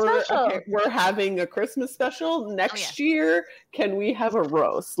 Christmas special. We're having a Christmas special. Next year, can we have a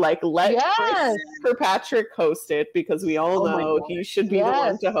roast? Like, let Chris Kirkpatrick host it, because we all know he should be the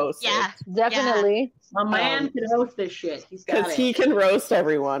one to host it. Definitely. My man can host this shit. He's got it. Because he can roast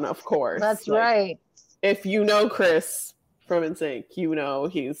everyone, of course. That's right. If you know Chris from NSYNC, you know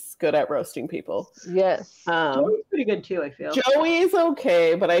he's good at roasting people. Yes. Joey's pretty good too, I feel. Joey's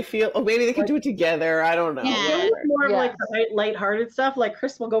okay, but I feel maybe they could do it together. I don't know. Yeah. More of like the lighthearted stuff. Like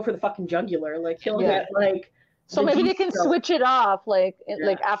Chris will go for the fucking jugular. Like he'll get like. So maybe they can switch it off, like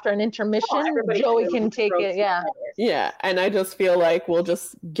after an intermission, Joey can take it. Yeah. Yeah, and I just feel like we'll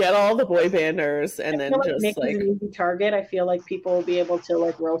just get all the boy banders and then just Nick is an easy target. I feel like people will be able to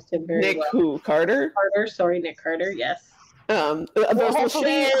like roast him very well. Nick who? Carter? Nick Carter. Yes. There's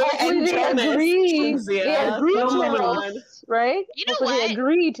Lachey and Jonas. Agree to it, right? You know what? They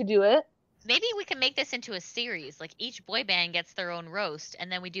agree to do it. Maybe we can make this into a series. Like each boy band gets their own roast,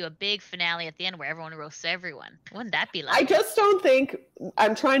 and then we do a big finale at the end where everyone roasts everyone. Wouldn't that be like? I just don't think.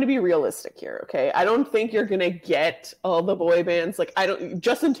 I'm trying to be realistic here. Okay, I don't think you're gonna get all the boy bands. Like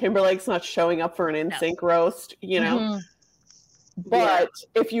Justin Timberlake's not showing up for an NSYNC roast. You know. Mm-hmm. But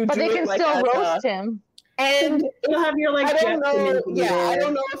if you do they can it like still roast him. And you'll have your like. I don't know. Yeah, I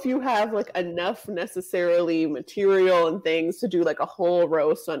don't know if you have like enough necessarily material and things to do like a whole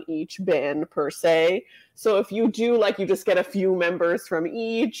roast on each band per se. So if you do like, you just get a few members from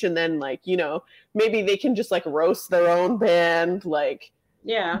each, and then like maybe they can just like roast their own band, like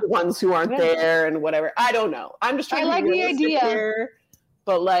the ones who aren't there and whatever. I don't know. I'm just trying. I like the idea. Here,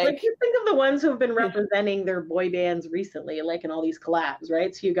 but like just think of the ones who have been representing their boy bands recently, like in all these collabs,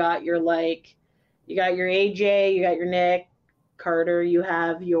 right? So you got your like. You got your AJ, you got your Nick Carter, you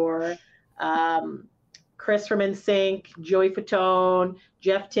have your Chris from NSYNC, Joey Fatone,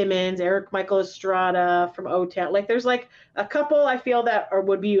 Jeff Timmons, Eric Michael Estrada from O-Town. Like there's like a couple I feel that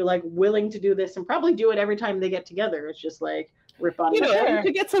would be like willing to do this and probably do it every time they get together. It's just like rip on you know,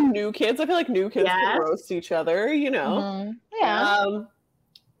 to get some new kids. I feel like new kids can roast each other, you know. Mm-hmm. Yeah.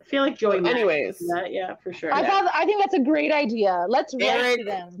 I feel like Joey. Anyways, yeah, for sure. I think that's a great idea. Let's Eric,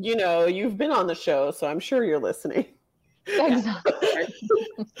 them. You know, you've been on the show, so I'm sure you're listening. Exactly.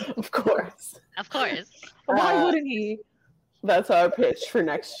 Of course. Of course. Why wouldn't he? That's our pitch for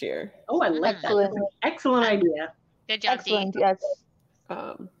next year. Oh, I like that. Excellent idea. Good job, Excellent. Dee. Yes.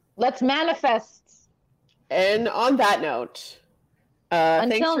 Let's manifest. And on that note,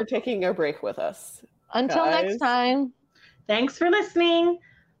 thanks for taking a break with us. Until next time. Thanks for listening.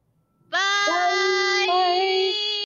 Bye. Bye.